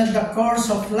sin is not the course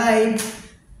of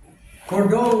life for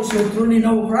those who truly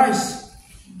know Christ.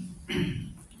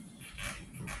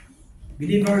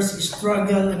 Believers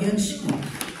struggle against sin.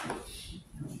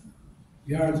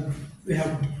 We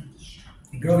have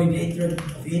a growing hatred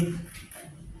of it,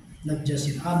 not just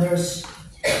in others,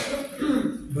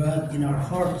 but in our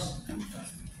hearts.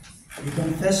 We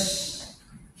confess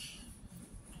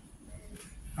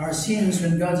our sins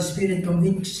when God's Spirit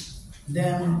convicts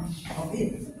them of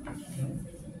it.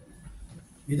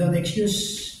 We don't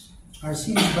excuse our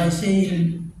sins by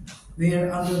saying we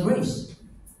are under grace.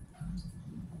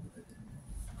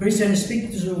 Christians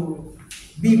speak to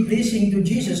be pleasing to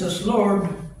Jesus as Lord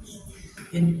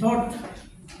in thought,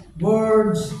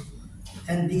 words,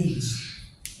 and deeds.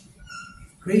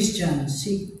 Christians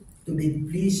seek to be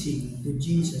pleasing to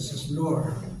Jesus as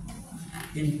Lord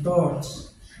in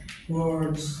thoughts,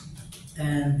 words,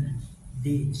 and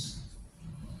deeds.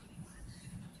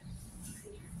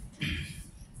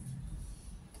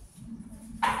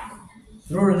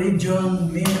 True religion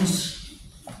means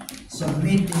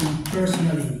submitting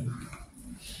personally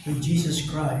to Jesus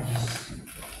Christ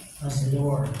as the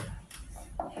Lord.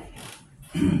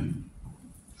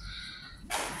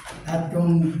 At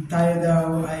kung tayo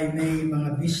daw ay may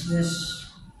mga business,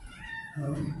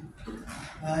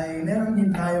 ay meron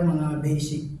din tayo mga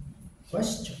basic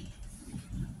question.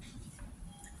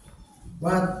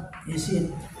 What is it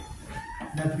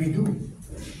that we do?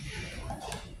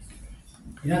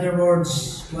 In other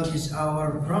words, what is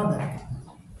our product?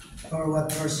 Or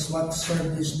what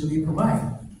service do we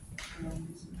provide?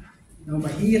 No,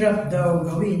 mahirap daw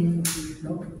gawin,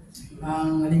 no,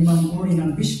 ang limang uri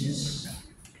ng business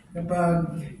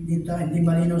kapag hindi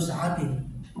malinaw sa atin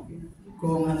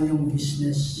kung ano yung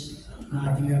business na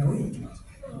ating gagawin.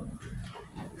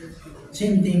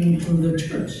 Same thing to the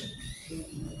church.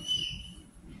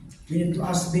 We need to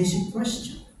ask basic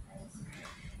question.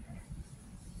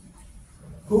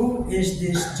 Who is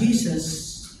this Jesus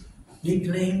we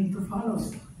claim to follow?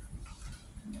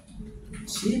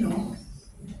 Sino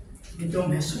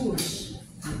itong Jesus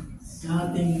na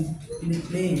ating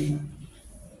claim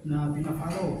na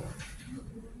pinafollow?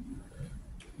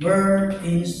 Where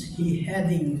is He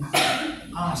heading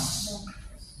us?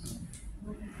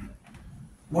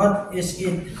 What is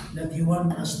it that He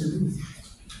wants us to do?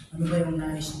 Ano ba yung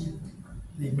nais niya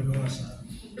na ipagawa sa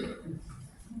atin?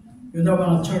 Yun daw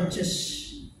mga churches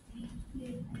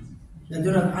that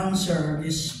do not answer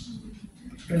this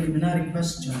preliminary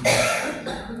question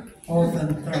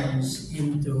often turns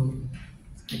into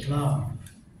a cloud.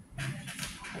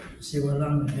 Kasi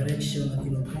walang direction na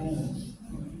tinutungo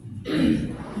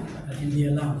at hindi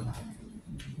alam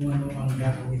kung ano ang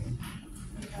gagawin.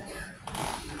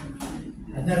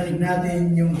 At narinig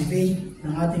natin yung debate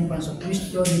ng ating Panso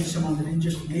Kristo dito sa mga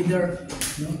religious leader.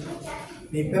 No?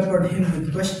 They peppered him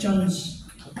with questions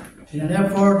in an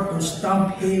effort to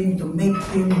stump him, to make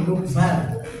him look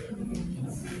bad.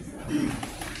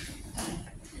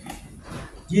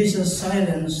 Jesus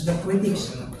silenced the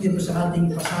critics dito sa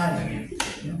ating pasahe.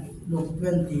 Luke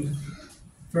 20,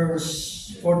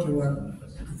 verse 41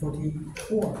 to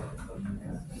 44.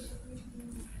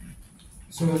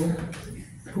 So,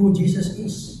 who Jesus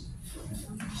is?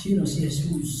 Sino si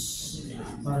Jesus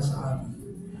para sa atin?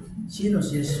 Sino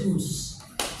si Jesus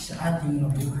sa ating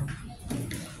mga buhay?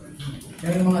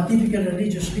 Kaya yung mga typical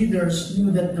religious leaders knew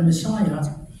that the Messiah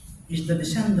is the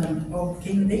descendant of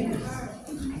King David.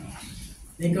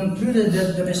 They concluded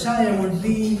that the Messiah would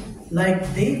be like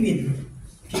David,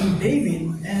 King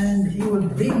David, and he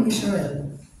would bring Israel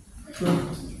to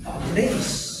a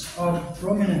place of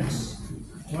prominence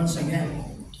once again.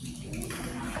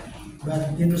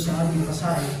 But dito sa ating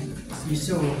pasahe, we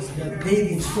saw that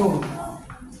David spoke,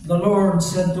 "The Lord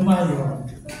said to my Lord."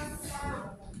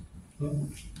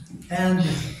 And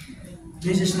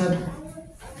this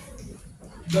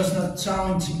does not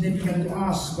sound significant to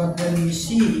us, but when we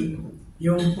see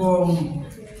yung pong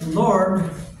Lord,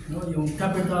 no, yung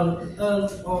capital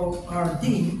L-O-R-D,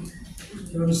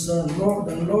 yung sa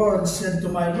Lord, the Lord said to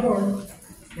my Lord,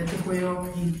 ito po yung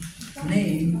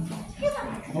name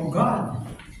of God.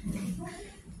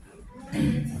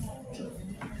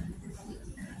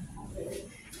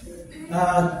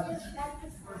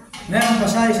 Meron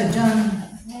pasahe sa John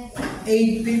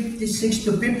 8:56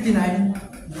 to 59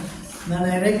 na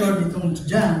nai-record itong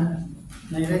John,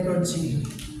 nai-record si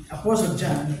Apostle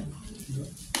John.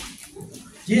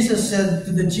 Jesus said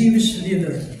to the Jewish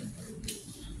leader,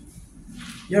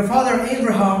 "Your father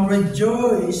Abraham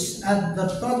rejoiced at the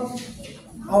thought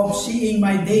of seeing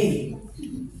my day.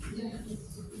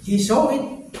 He saw it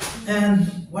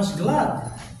and was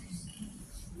glad.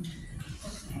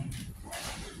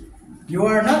 You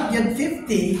are not yet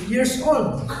 50 years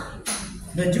old,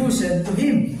 the Jews said to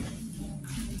him,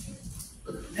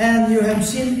 and you have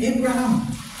seen Abraham.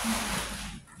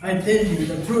 I tell you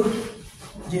the truth,"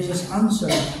 Jesus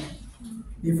answered,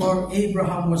 "before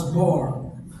Abraham was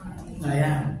born, I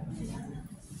am."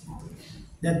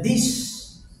 That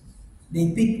this,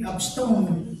 they picked up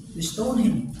stone to stone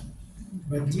him,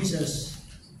 but Jesus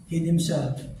hid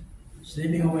himself,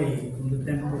 slipping away from the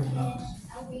temple grounds.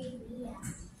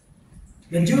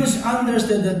 The Jews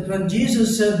understood that when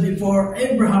Jesus said, "Before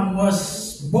Abraham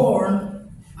was born,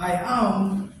 I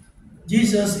am,"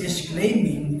 Jesus is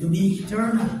claiming to be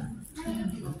eternal.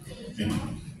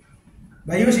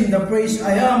 By using the phrase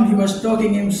 "I am," he was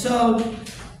talking himself,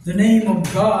 the name of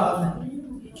God.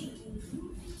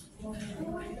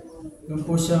 Doon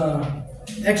po sa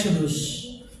Exodus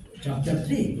chapter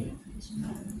 3.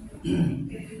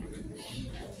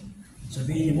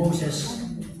 Sabihin ni Moses,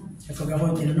 kapag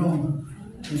ako'y tinanong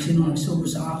kung sino nagsugo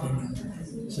sa akin,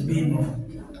 sabihin mo,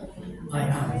 I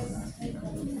am.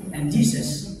 And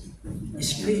Jesus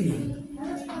is claiming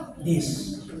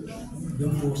this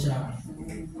doon po sa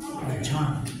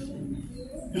John.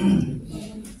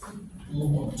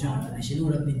 Book of John, ay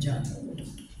sinulat ni John,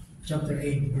 chapter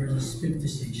 8, verses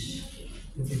 56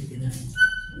 to 59.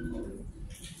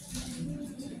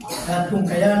 At kung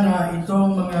kaya nga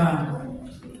itong mga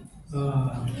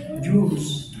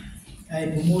Jews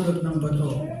ay pumulot ng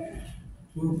bato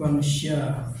upang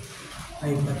siya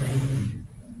ay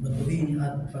batuhin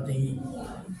at patayin.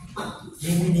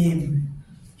 They believe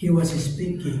he was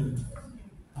speaking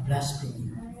a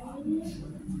blasphemy.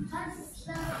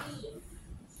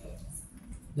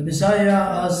 The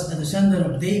Messiah, as a descendant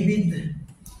of David,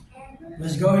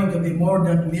 was going to be more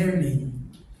than merely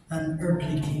an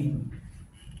earthly king.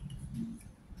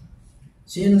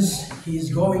 Since he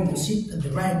is going to sit at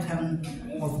the right hand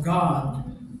of God,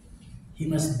 he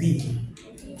must be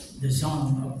the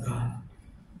Son of God.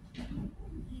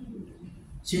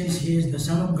 Since he is the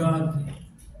Son of God,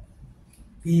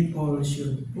 people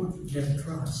should put their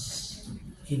trust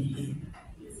in him.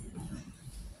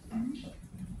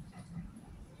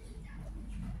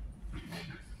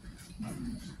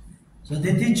 So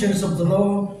the teachers of the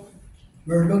law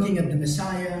were looking at the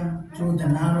Messiah through the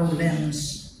narrow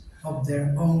lens of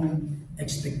their own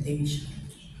expectation.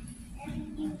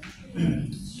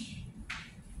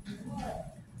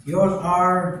 We all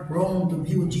are prone to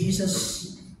view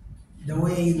Jesus the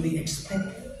way we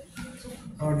expect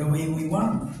or the way we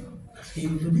want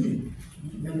him to be.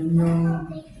 Ganun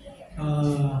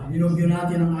yung view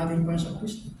natin ang ating Panginoon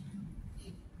Kristo.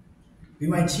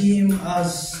 We might see him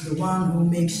as the one who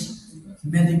makes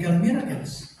medical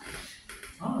miracles.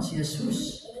 Si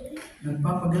Jesus,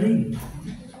 nagpapagaling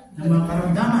ng mga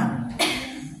karamdaman.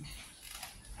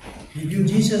 We view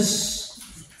Jesus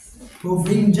who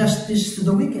bring justice to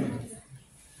the wicked.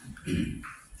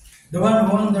 The one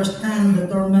who understands the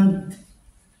torment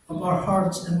of our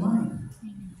hearts and mind.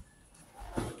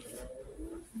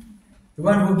 The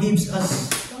one who gives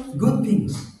us good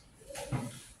things.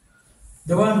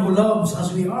 The one who loves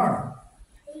as we are.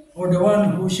 Or the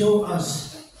one who shows us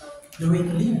the way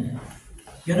to live.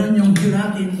 Ganon yung view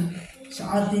natin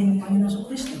sa ating Panginoon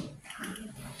Kristo.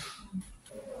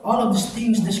 All of these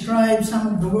things describe some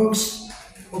of the works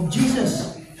of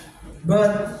Jesus,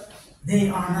 but they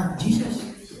are not Jesus.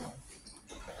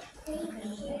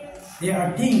 They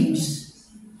are things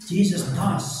Jesus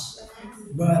does,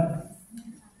 but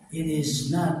it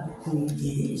is not who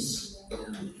He is.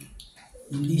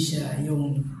 Hindi siya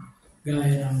yung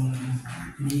gaya ng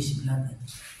iniisip natin.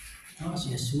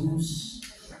 Si Jesus,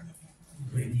 a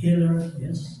great healer,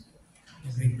 yes. A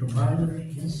great provider,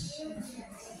 yes.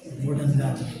 More than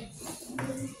that,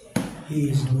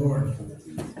 He is Lord.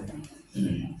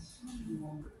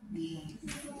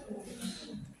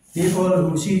 People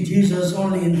who see Jesus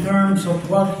only in terms of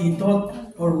what He taught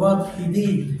or what He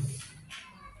did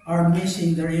are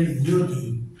missing the real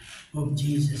beauty of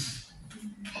Jesus.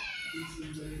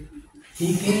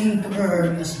 He came to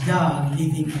earth as God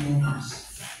living among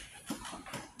us.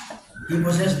 He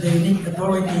possessed the unique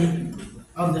authority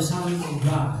of the Son of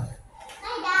God.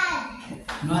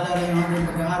 Maalala yung ating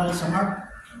pag-aaral sa Mark,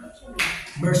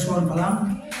 verse 1 pa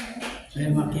lang,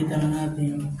 ay makita na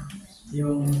natin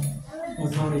yung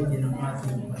authority ng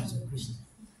ating Panginoon Kristo.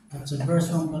 At sa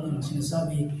verse 1 pa lang,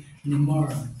 sinasabi ni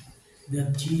Mark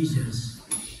that Jesus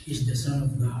is the Son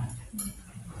of God.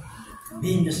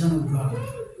 Being the Son of God,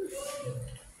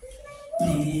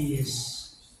 He is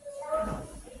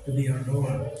to be our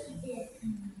Lord.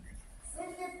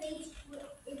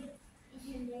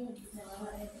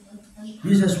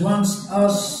 Jesus wants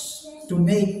us to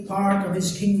make part of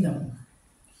His kingdom.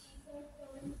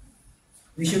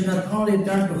 We should not only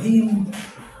turn to Him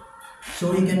so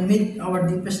He can meet our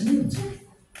deepest needs.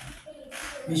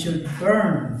 We should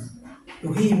turn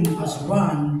to Him as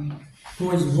one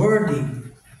who is worthy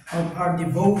of our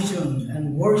devotion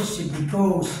and worship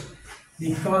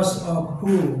because of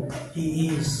who He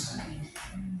is.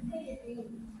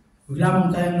 Huwag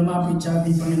lamang tayong lumapit sa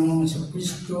ating Panginoong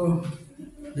Kristo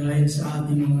dahil sa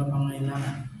ating mga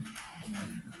pangailangan.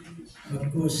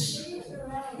 Bagkus,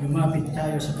 lumapit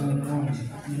tayo sa Panginoon,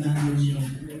 minahal yung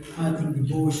ating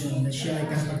devotion na siya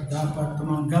ay dapat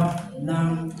tumanggap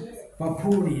ng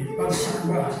papuri,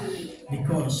 pagsamba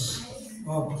because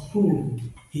of who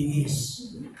He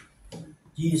is.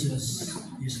 Jesus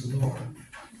is Lord.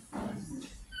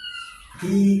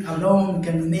 He alone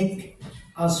can make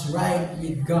us right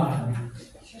with God,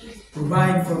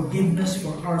 provide forgiveness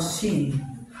for our sin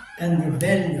and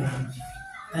rebellion,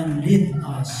 and lead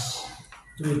us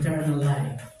to eternal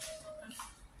life.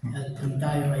 At kung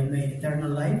tayo ay may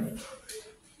eternal life,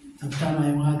 at tama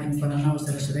yung ating pananaw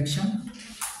sa resurrection,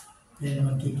 then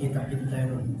magkikita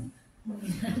tayo ron.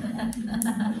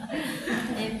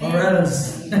 Or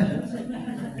else,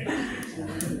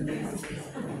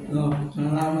 no,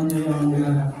 nalaman nyo yung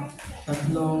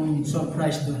tatlong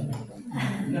surprise doon.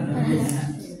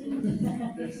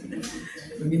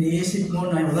 Pag iniisip mo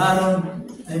na wala ron,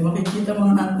 ay makikita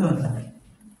mo nandun.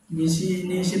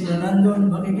 Iniisip na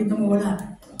nandun, makikita mo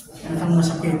wala. At ang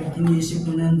masakit, iniisip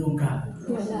mo nandun ka,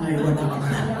 ay wala ka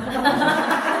pala.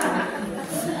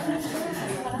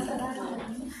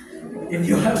 If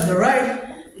you have the right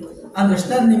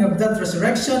understanding of that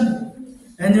resurrection,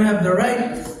 and you have the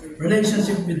right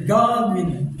relationship with God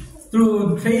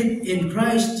through faith in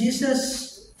Christ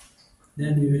Jesus,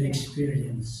 then we will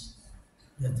experience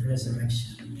that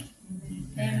resurrection.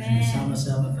 Amen. And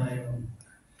sama-sama tayo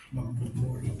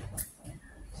magpupuri.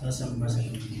 Sasamba sa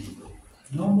Panginoon.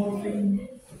 No more pain,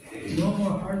 no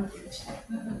more heartaches,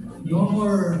 no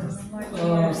more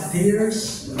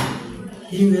tears.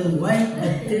 He will wipe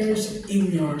the tears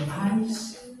in your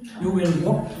eyes. You will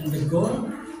walk in the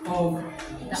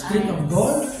street of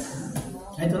gold.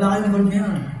 Kahit wala kayong gold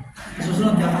ngayon.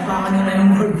 Susunod, kakapakan nyo na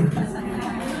yung gold.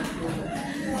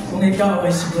 Kung ikaw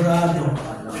ay sigurado,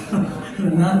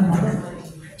 nandun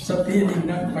sa piling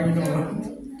ng Panginoon.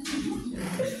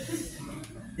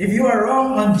 If you are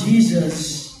wrong on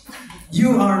Jesus,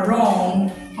 you are wrong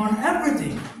on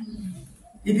everything.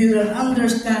 If you don't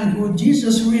understand who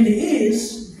Jesus really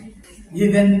is,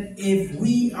 even if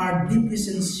we are deeply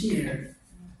sincere,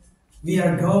 we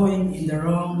are going in the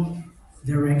wrong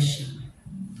direction.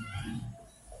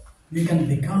 We can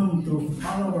become true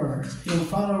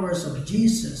followers of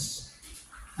Jesus,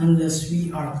 unless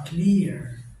we are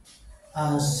clear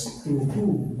as to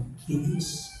who He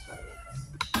is.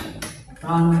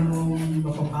 Paano mong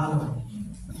mapapalo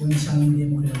kung isang hindi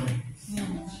mo kilala?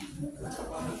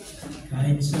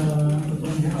 Kahit sa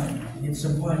totoong buhay, kahit sa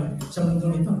buhay, sa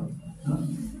mundo ito. No?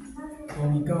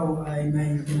 Kung ikaw ay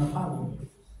may pinapalo,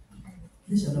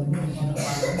 hindi sa alam mo yung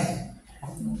pinapalo.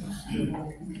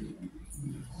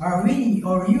 Are we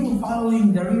or you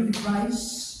following the real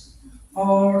Christ?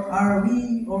 Or are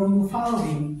we or you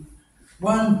following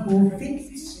one who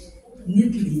fits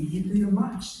neatly into your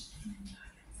box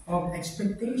of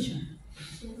expectation?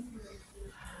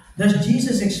 Does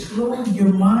Jesus explode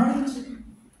your mind?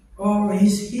 Or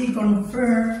is He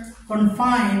confined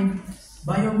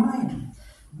by your mind?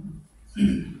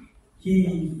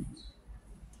 He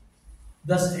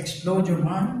does explode your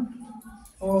mind?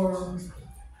 Or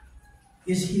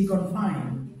is He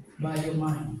confined by your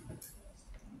mind?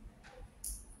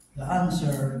 The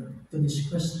answer to this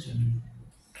question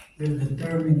will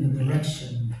determine the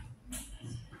direction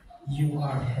you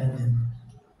are headed.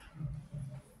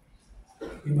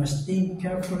 You must think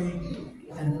carefully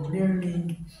and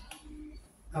clearly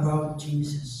about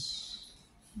Jesus.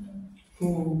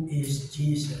 Who is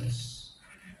Jesus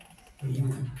to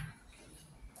you?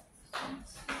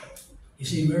 Is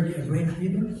He merely a great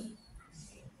leader,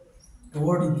 a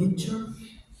worthy teacher,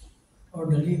 or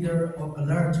the leader of a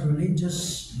large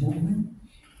religious movement?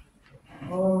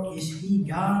 Or is He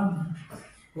God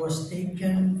who was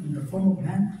taken in the form of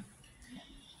man?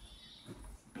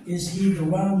 Is He the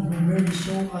one who merely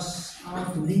showed us how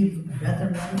to live a better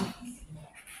life?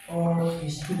 Or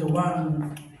is He the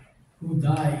one who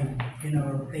died in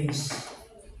our place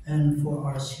and for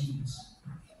our sins?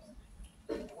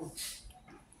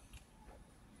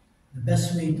 The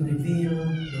best way to reveal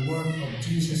the work of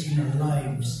Jesus in our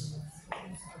lives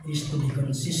is to be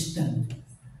consistent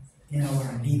in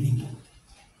our living,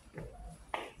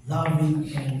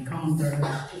 loving encounters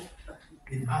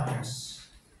with others,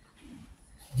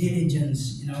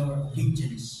 diligence in our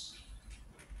obedience,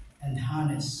 and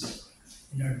honest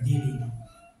in our dealing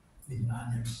with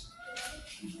others.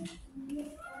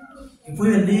 If we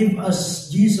will live as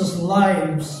Jesus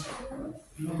lives,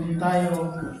 kung tayo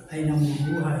ay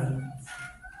namumuhay,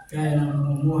 kaya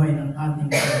namumuhay ng ating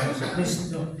Panginoon sa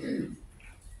Kristo,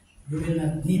 we will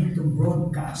not need to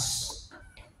broadcast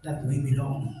that we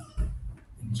belong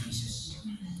in Jesus.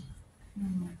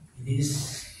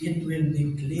 It will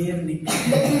be clearly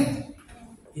evident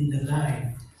in the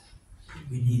life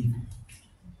we live.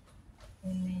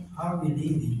 Are we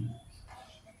living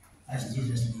as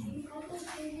Jesus lived?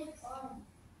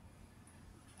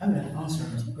 I will answer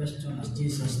the question as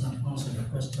Jesus not answer the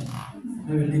question. I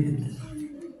will leave it.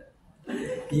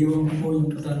 Iwan ko po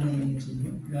yung katanungan sa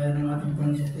inyo. Gaya ng ating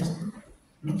Panginoon sa Kristo.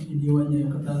 Iniwan niya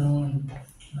yung katanungan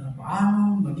na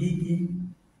paano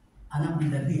magiging anak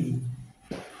ni David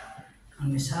ang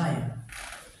Messiah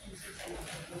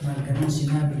na ganun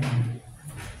sinabi niya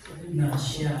na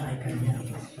siya ay kanyang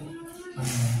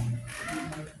Panginoon.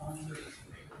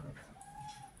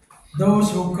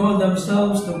 Those who call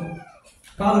themselves the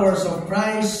followers of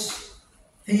Christ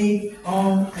take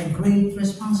on a great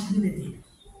responsibility.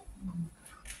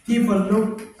 People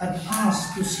look at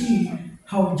us to see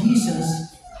how Jesus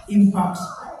impacts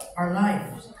our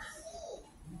lives.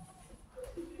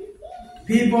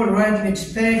 People rightly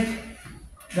expect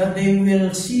that they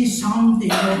will see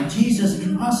something of Jesus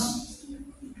in us.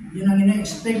 Yun ang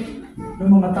ina-expect ng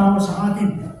mga tao sa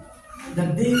atin.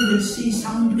 That they will see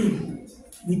something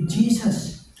with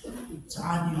Jesus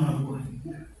sa ating mga buhay.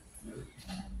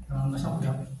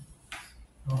 Masaklap.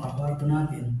 Ang kaparto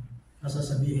natin,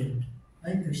 nasasabihin,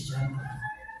 ay, Christian.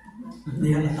 Hindi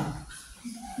halata.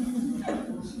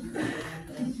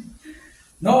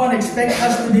 No one expects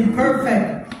us to be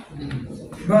perfect,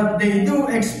 but they do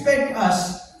expect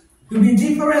us to be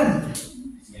different.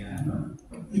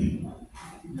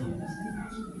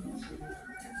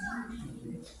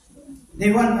 They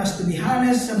want us to be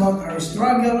honest about our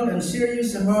struggle and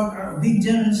serious about our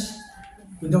obedience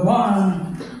to the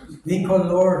one we call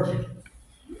Lord.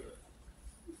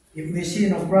 If we see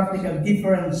no practical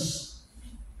difference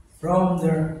from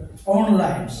their own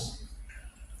lives,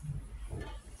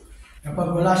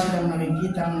 kapag wala silang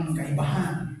nakikitang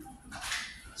kaibahan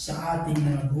sa ating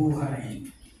mga buhay,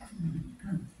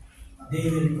 they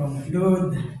will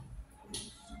conclude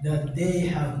that they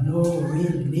have no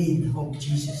real need of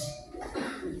Jesus.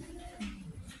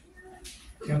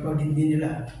 Kapag hindi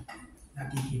nila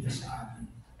nakikita sa atin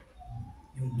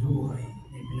yung buhay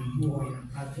na pinagbuhay ng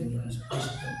ating Diyos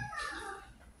Kristo,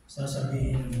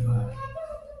 sasabihin nila,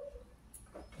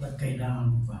 ba't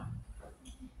kailangan mo ba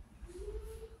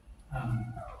ang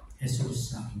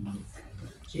Jesus sa akin?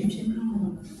 Same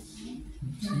lang.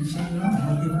 Same lang.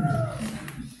 No different.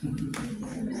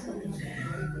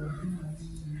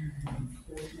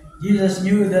 Jesus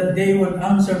knew that they would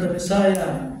answer the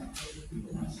Messiah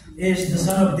is the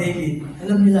son of David.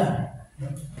 Alam nila,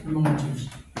 yung mga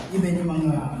Jews. Even yung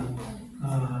mga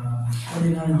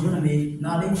ordinary Jew na may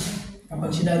knowledge, kapag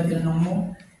sila tinanong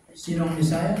mo, sinong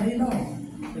Messiah? They know.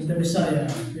 Because the Messiah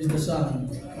is the son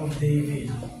of David.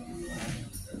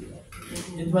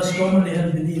 It was commonly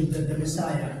held believed that the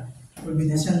Messiah will be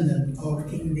descendant of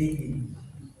King David,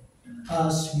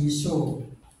 as we saw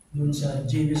dun sa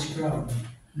Jewish crowd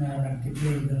na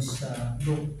nag-play dun sa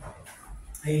Luke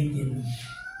 18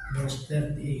 verse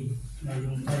 38 na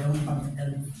yung triumphant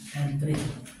entry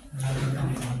na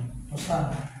ng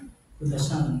Hosanna to the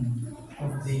Son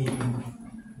of David.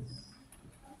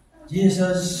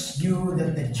 Jesus knew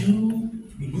that the Jew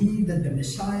believed that the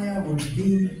Messiah would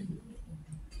be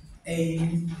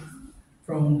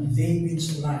from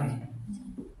David's line,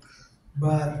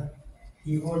 but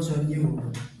he also knew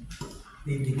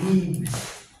they believed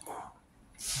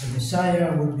the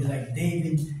Messiah would be like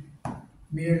David,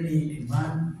 merely a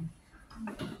man.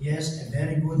 Yes, a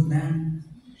very good man,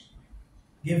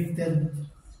 gifted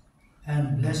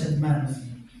and blessed man,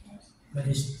 but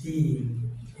is still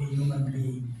a human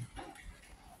being,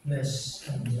 flesh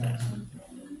and blood.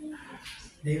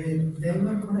 They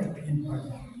were correct in part.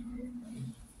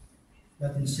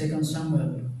 But in 2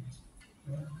 Samuel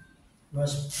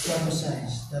was prophesied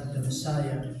that the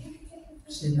Messiah,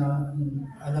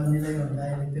 alam nila yun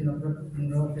dahil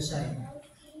pinrophesy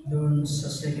doon sa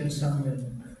 2 Samuel,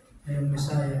 na yung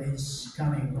Messiah is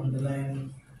coming from the line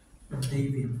of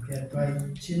David. Kaya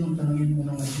kahit sinong tanongin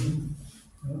mo mga Jew,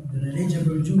 the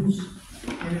knowledgeable Jews,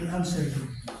 they will answer you.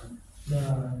 The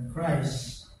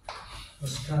Christ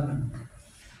was coming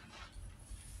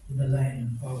to the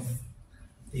line of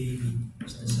David,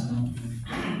 as the son of David.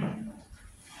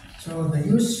 So the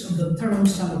use of the term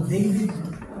son of David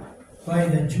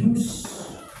by the Jews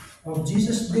of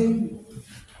Jesus' day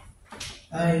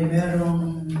ay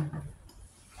merong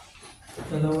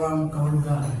dalawang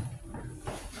kahulugan.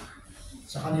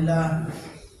 Sa kanila,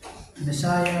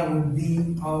 Messiah would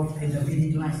be of a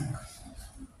Davidic line,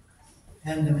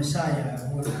 and the Messiah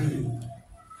would be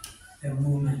a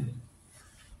woman.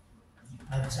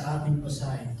 At sa ating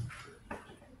pasay,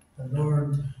 the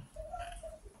Lord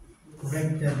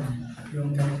corrected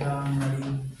yung kanilang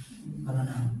maling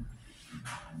pananaw,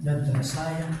 that the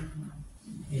Messiah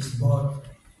is both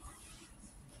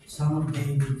son of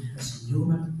David as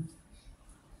human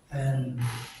and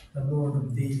the Lord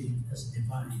of David as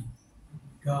divine,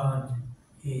 God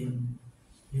in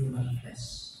human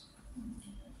flesh.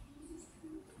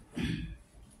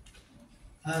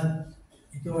 At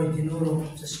ito ay tinuro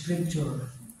sa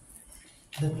scripture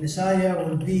that Messiah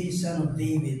will be son of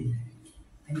David,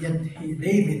 and yet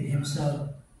David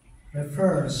himself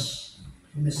refers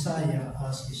to Messiah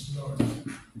as his Lord.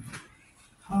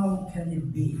 How can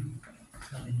it be?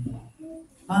 Sabi niya.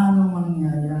 paano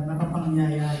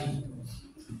nakapangyayari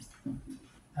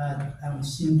at ang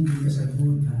simple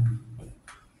kasagutan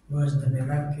was the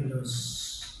miraculous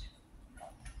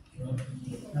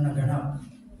na naganap,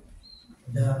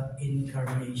 the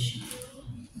incarnation.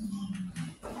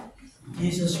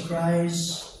 Jesus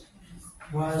Christ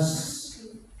was,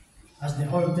 as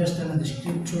the Old Testament, the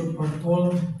Scripture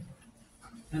foretold,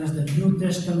 and as the New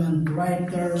Testament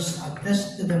writers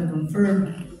attested and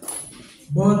confirmed,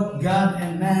 both God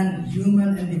and man,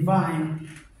 human and divine,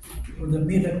 through the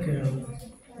miracle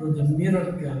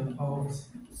of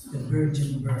the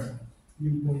virgin birth.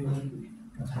 Yun po yung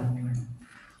katanungan,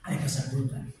 ay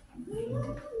kasagutan.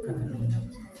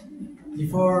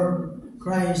 Before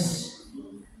Christ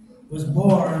was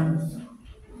born,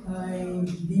 ay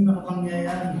hindi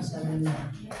makapangyayari, sabi niya.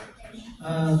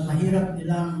 Mahirap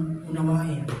nilang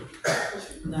unawain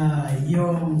na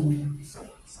yung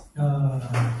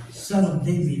son of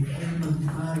David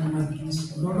ay maging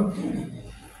Lord of David.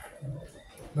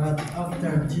 But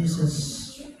after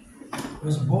Jesus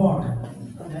was born,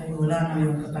 ay wala na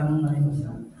yung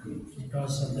katanungan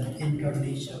because of the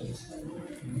incarnation.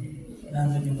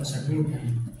 Nandun yung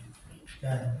kasagutan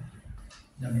that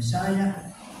the Messiah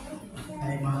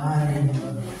ay maaaring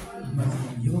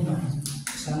maging human,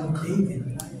 son of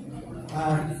David,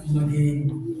 at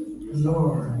maging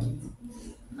Lord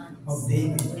of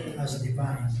David as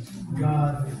divine,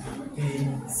 God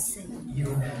in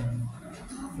human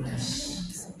flesh.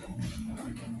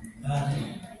 At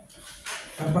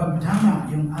kapag tama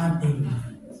yung ating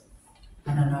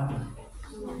pananaw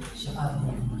sa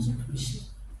ating mga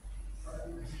Kristo,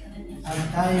 at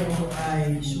tayo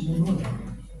ay sumunod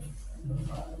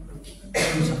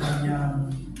sa kanyang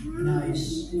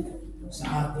nais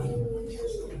sa atin,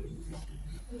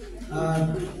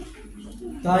 at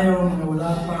tayo na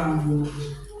wala pang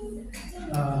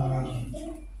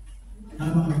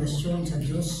namang relasyon sa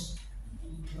Diyos,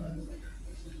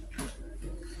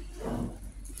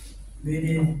 we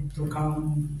need to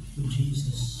come to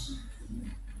Jesus,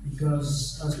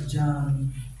 because as John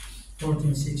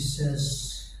 14:6 says,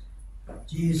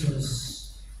 Jesus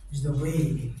is the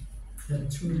way, the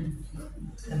truth,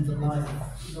 and the life.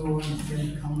 No one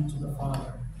can come to the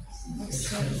Father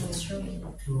except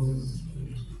through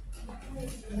Him.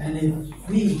 And if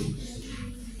we,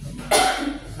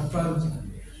 kapag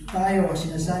tayo,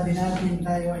 sinasabi natin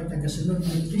tayo ay tagasunod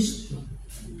ng Kristo,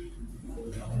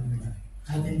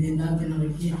 at hindi natin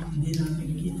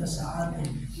nakikita sa atin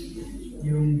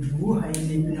yung buhay na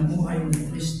pinamuhay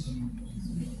ng Kristo,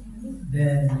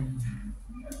 then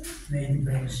may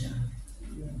diferensya.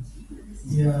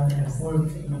 We are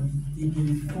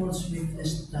giving false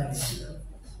witness tayo sa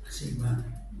iba.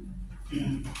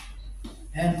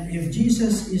 And if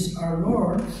Jesus is our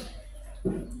Lord,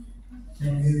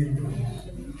 then we will do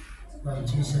what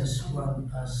Jesus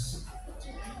wants us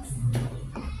to do.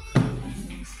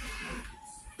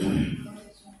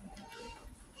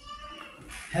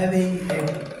 Having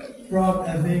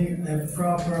a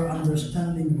proper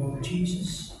understanding of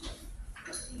Jesus,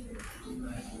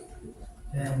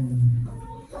 then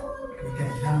we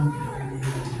can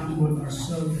humble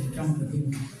ourselves and come to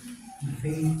Him in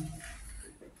faith,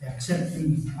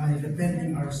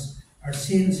 repenting our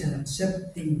sins and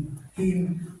accepting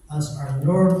Him as our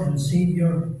Lord and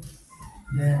Savior.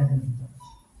 Then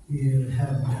we will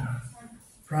have the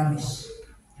promise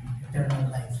of eternal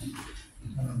life.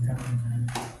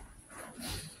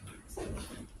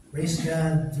 Praise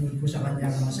God po sa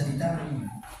kanyang mga salita.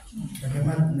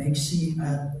 Bagamat maiksi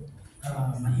at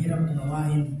mahirap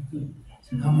unawain,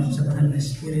 salamat sa banal na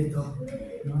Espiritu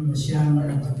na siyang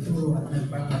nagtuturo at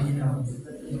nagpapalinaw.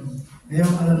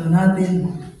 Ngayon alam na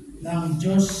natin na ang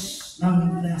Diyos,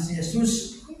 na si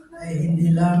Jesus ay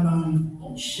hindi lamang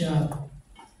siya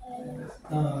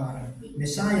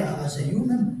Messiah as a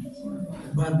human,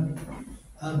 but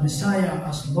Messiah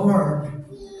as Lord.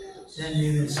 Then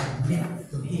we will submit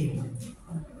to Him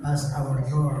as our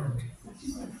Lord,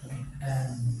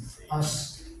 and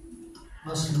as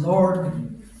Lord,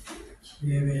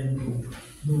 we will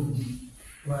do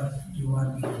what He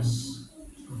wants us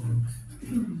to do.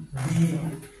 Be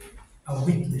a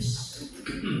witness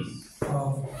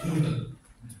of Him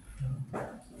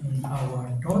in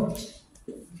our thoughts,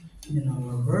 in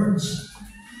our words,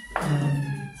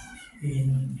 and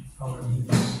in our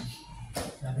deeds.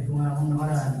 Sabi ko nga kung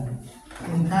nakaraan,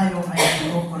 kung tayo ay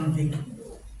i-convict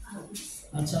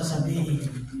at sasabihin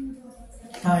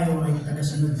tayo ay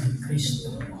tagasunod ng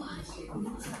Kristo,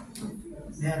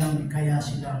 meron kaya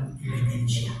silang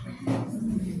ebidensya.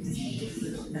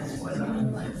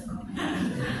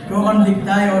 Kung convict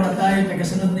tayo na tayo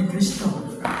tagasunod ng Kristo,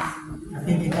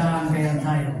 nakikitaan kaya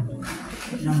tayo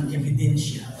ng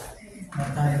ebidensya na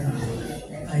tayo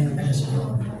ay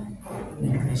tagasunod ni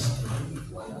Kristo.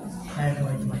 Tayo po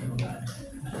ay tumayugan.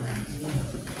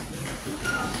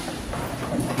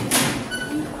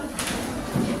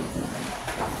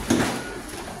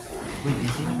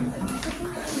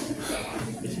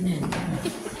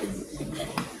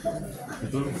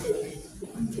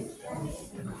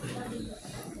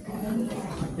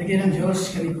 Lagi ng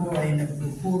Diyos, kami po ay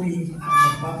nagpupuri,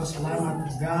 nagpapasalamat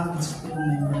hanggang sa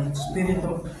tunay ng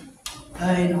Espiritu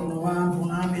ay naunawaan po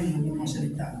namin ng iyong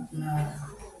salita na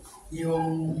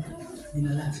iyong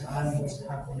dinala sa amin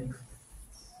sa hapon ito.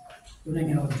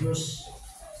 Tunay nga, O Diyos,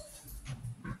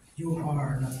 you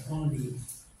are not only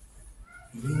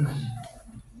human,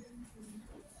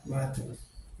 but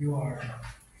you are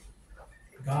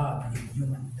God in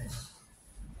human flesh.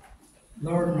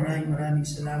 Lord, maraming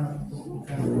salamat po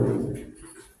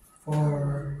for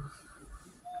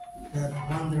that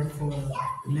wonderful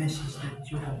message that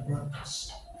you have brought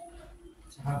us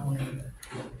sa hapon na ito.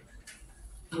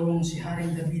 Kung si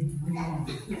Haring David po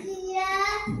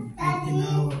ay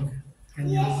tinawag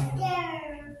kanyang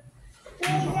Panginoon,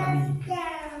 ano ba kami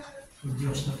o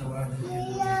Diyos na tawagan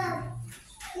kanyang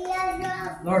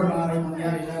Lord, maaaring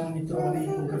mangyari lamang ito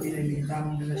kung kami ay may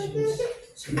tamang relasyon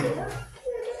sa iyo.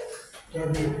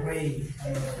 Lord, we pray,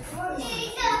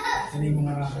 kami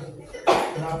mga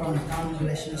wala pang tamang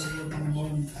relasyon sa iyo,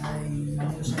 Panginoon, ay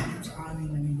nangusap sa amin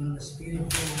ng ibang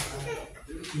Espiritu.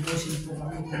 Ilusin po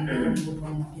kami kung ano po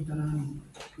ang makita namin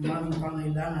kung aming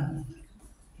pangailangan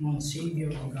ng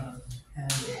Savior of God,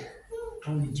 and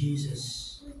only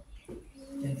Jesus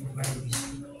can provide this.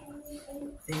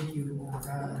 Thank you, O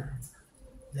God,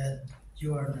 that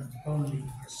you are not only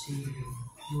a Savior,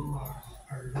 you are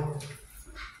our Lord.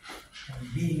 And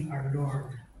being our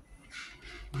Lord,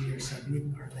 we are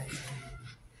submit our life to you.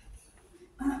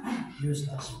 Use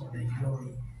us for thy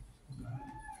glory, O God.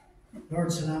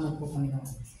 Lord, salamat po, Panginoon,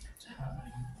 sa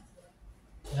hapon.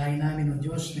 Salahin namin, O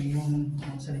Diyos, na iyong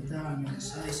salita, ang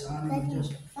mensahe sa amin, O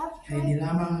Diyos, ay di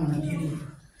lamang manatili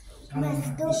sa aming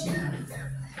mga isipan.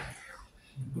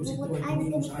 Puso ito ay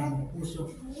pinili mo sa aming puso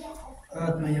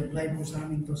at may apply po sa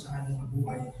amin ito sa aming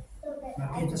buhay.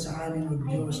 Makita sa amin, O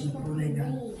Diyos, na tunay na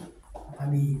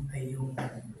kami ay iyong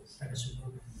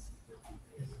tagasunod.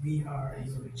 That we are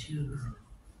your children.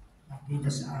 Makita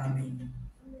sa amin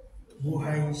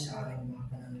buhay, sa aming mga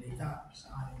pananalita, sa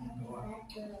aming mga gawa.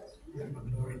 At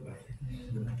mag-glorify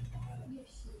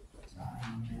sa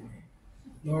aming buhay.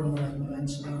 Lord, maraming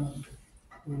salamat.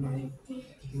 Tunay,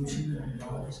 ilusin ang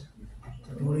bawat isa.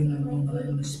 Sa tuloy ng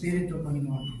mga Espiritu,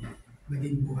 Panginoon,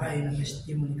 maging buhay na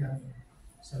testimony kami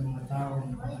sa mga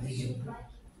taong nakapaligid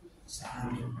sa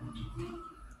amin.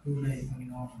 Tunay,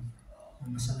 Panginoon, na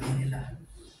masalay nila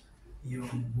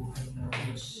iyong buhay na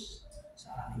Diyos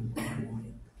sa aming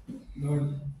buhay.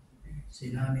 Lord,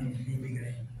 sinamin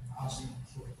ibibigay ang awesome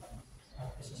food at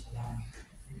pasasalamat.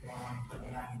 Ito ang aming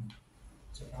panalangin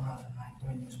sa pangalan ng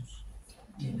Panginoon Jesus.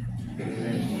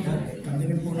 At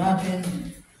kamilin po natin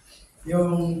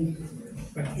yung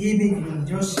pag-ibig ng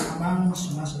Diyos sa amang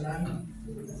sumasalangit,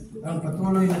 ang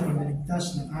patuloy na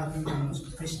pagligtas ng ating Panginoon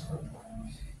Kristo,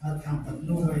 at ang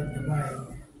patnubay at gabay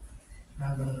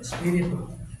ng Banal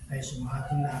Espiritu ay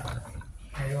sumahating lahat.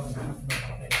 Kayo ang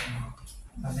magpapakita.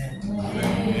 Amen.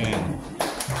 Amen.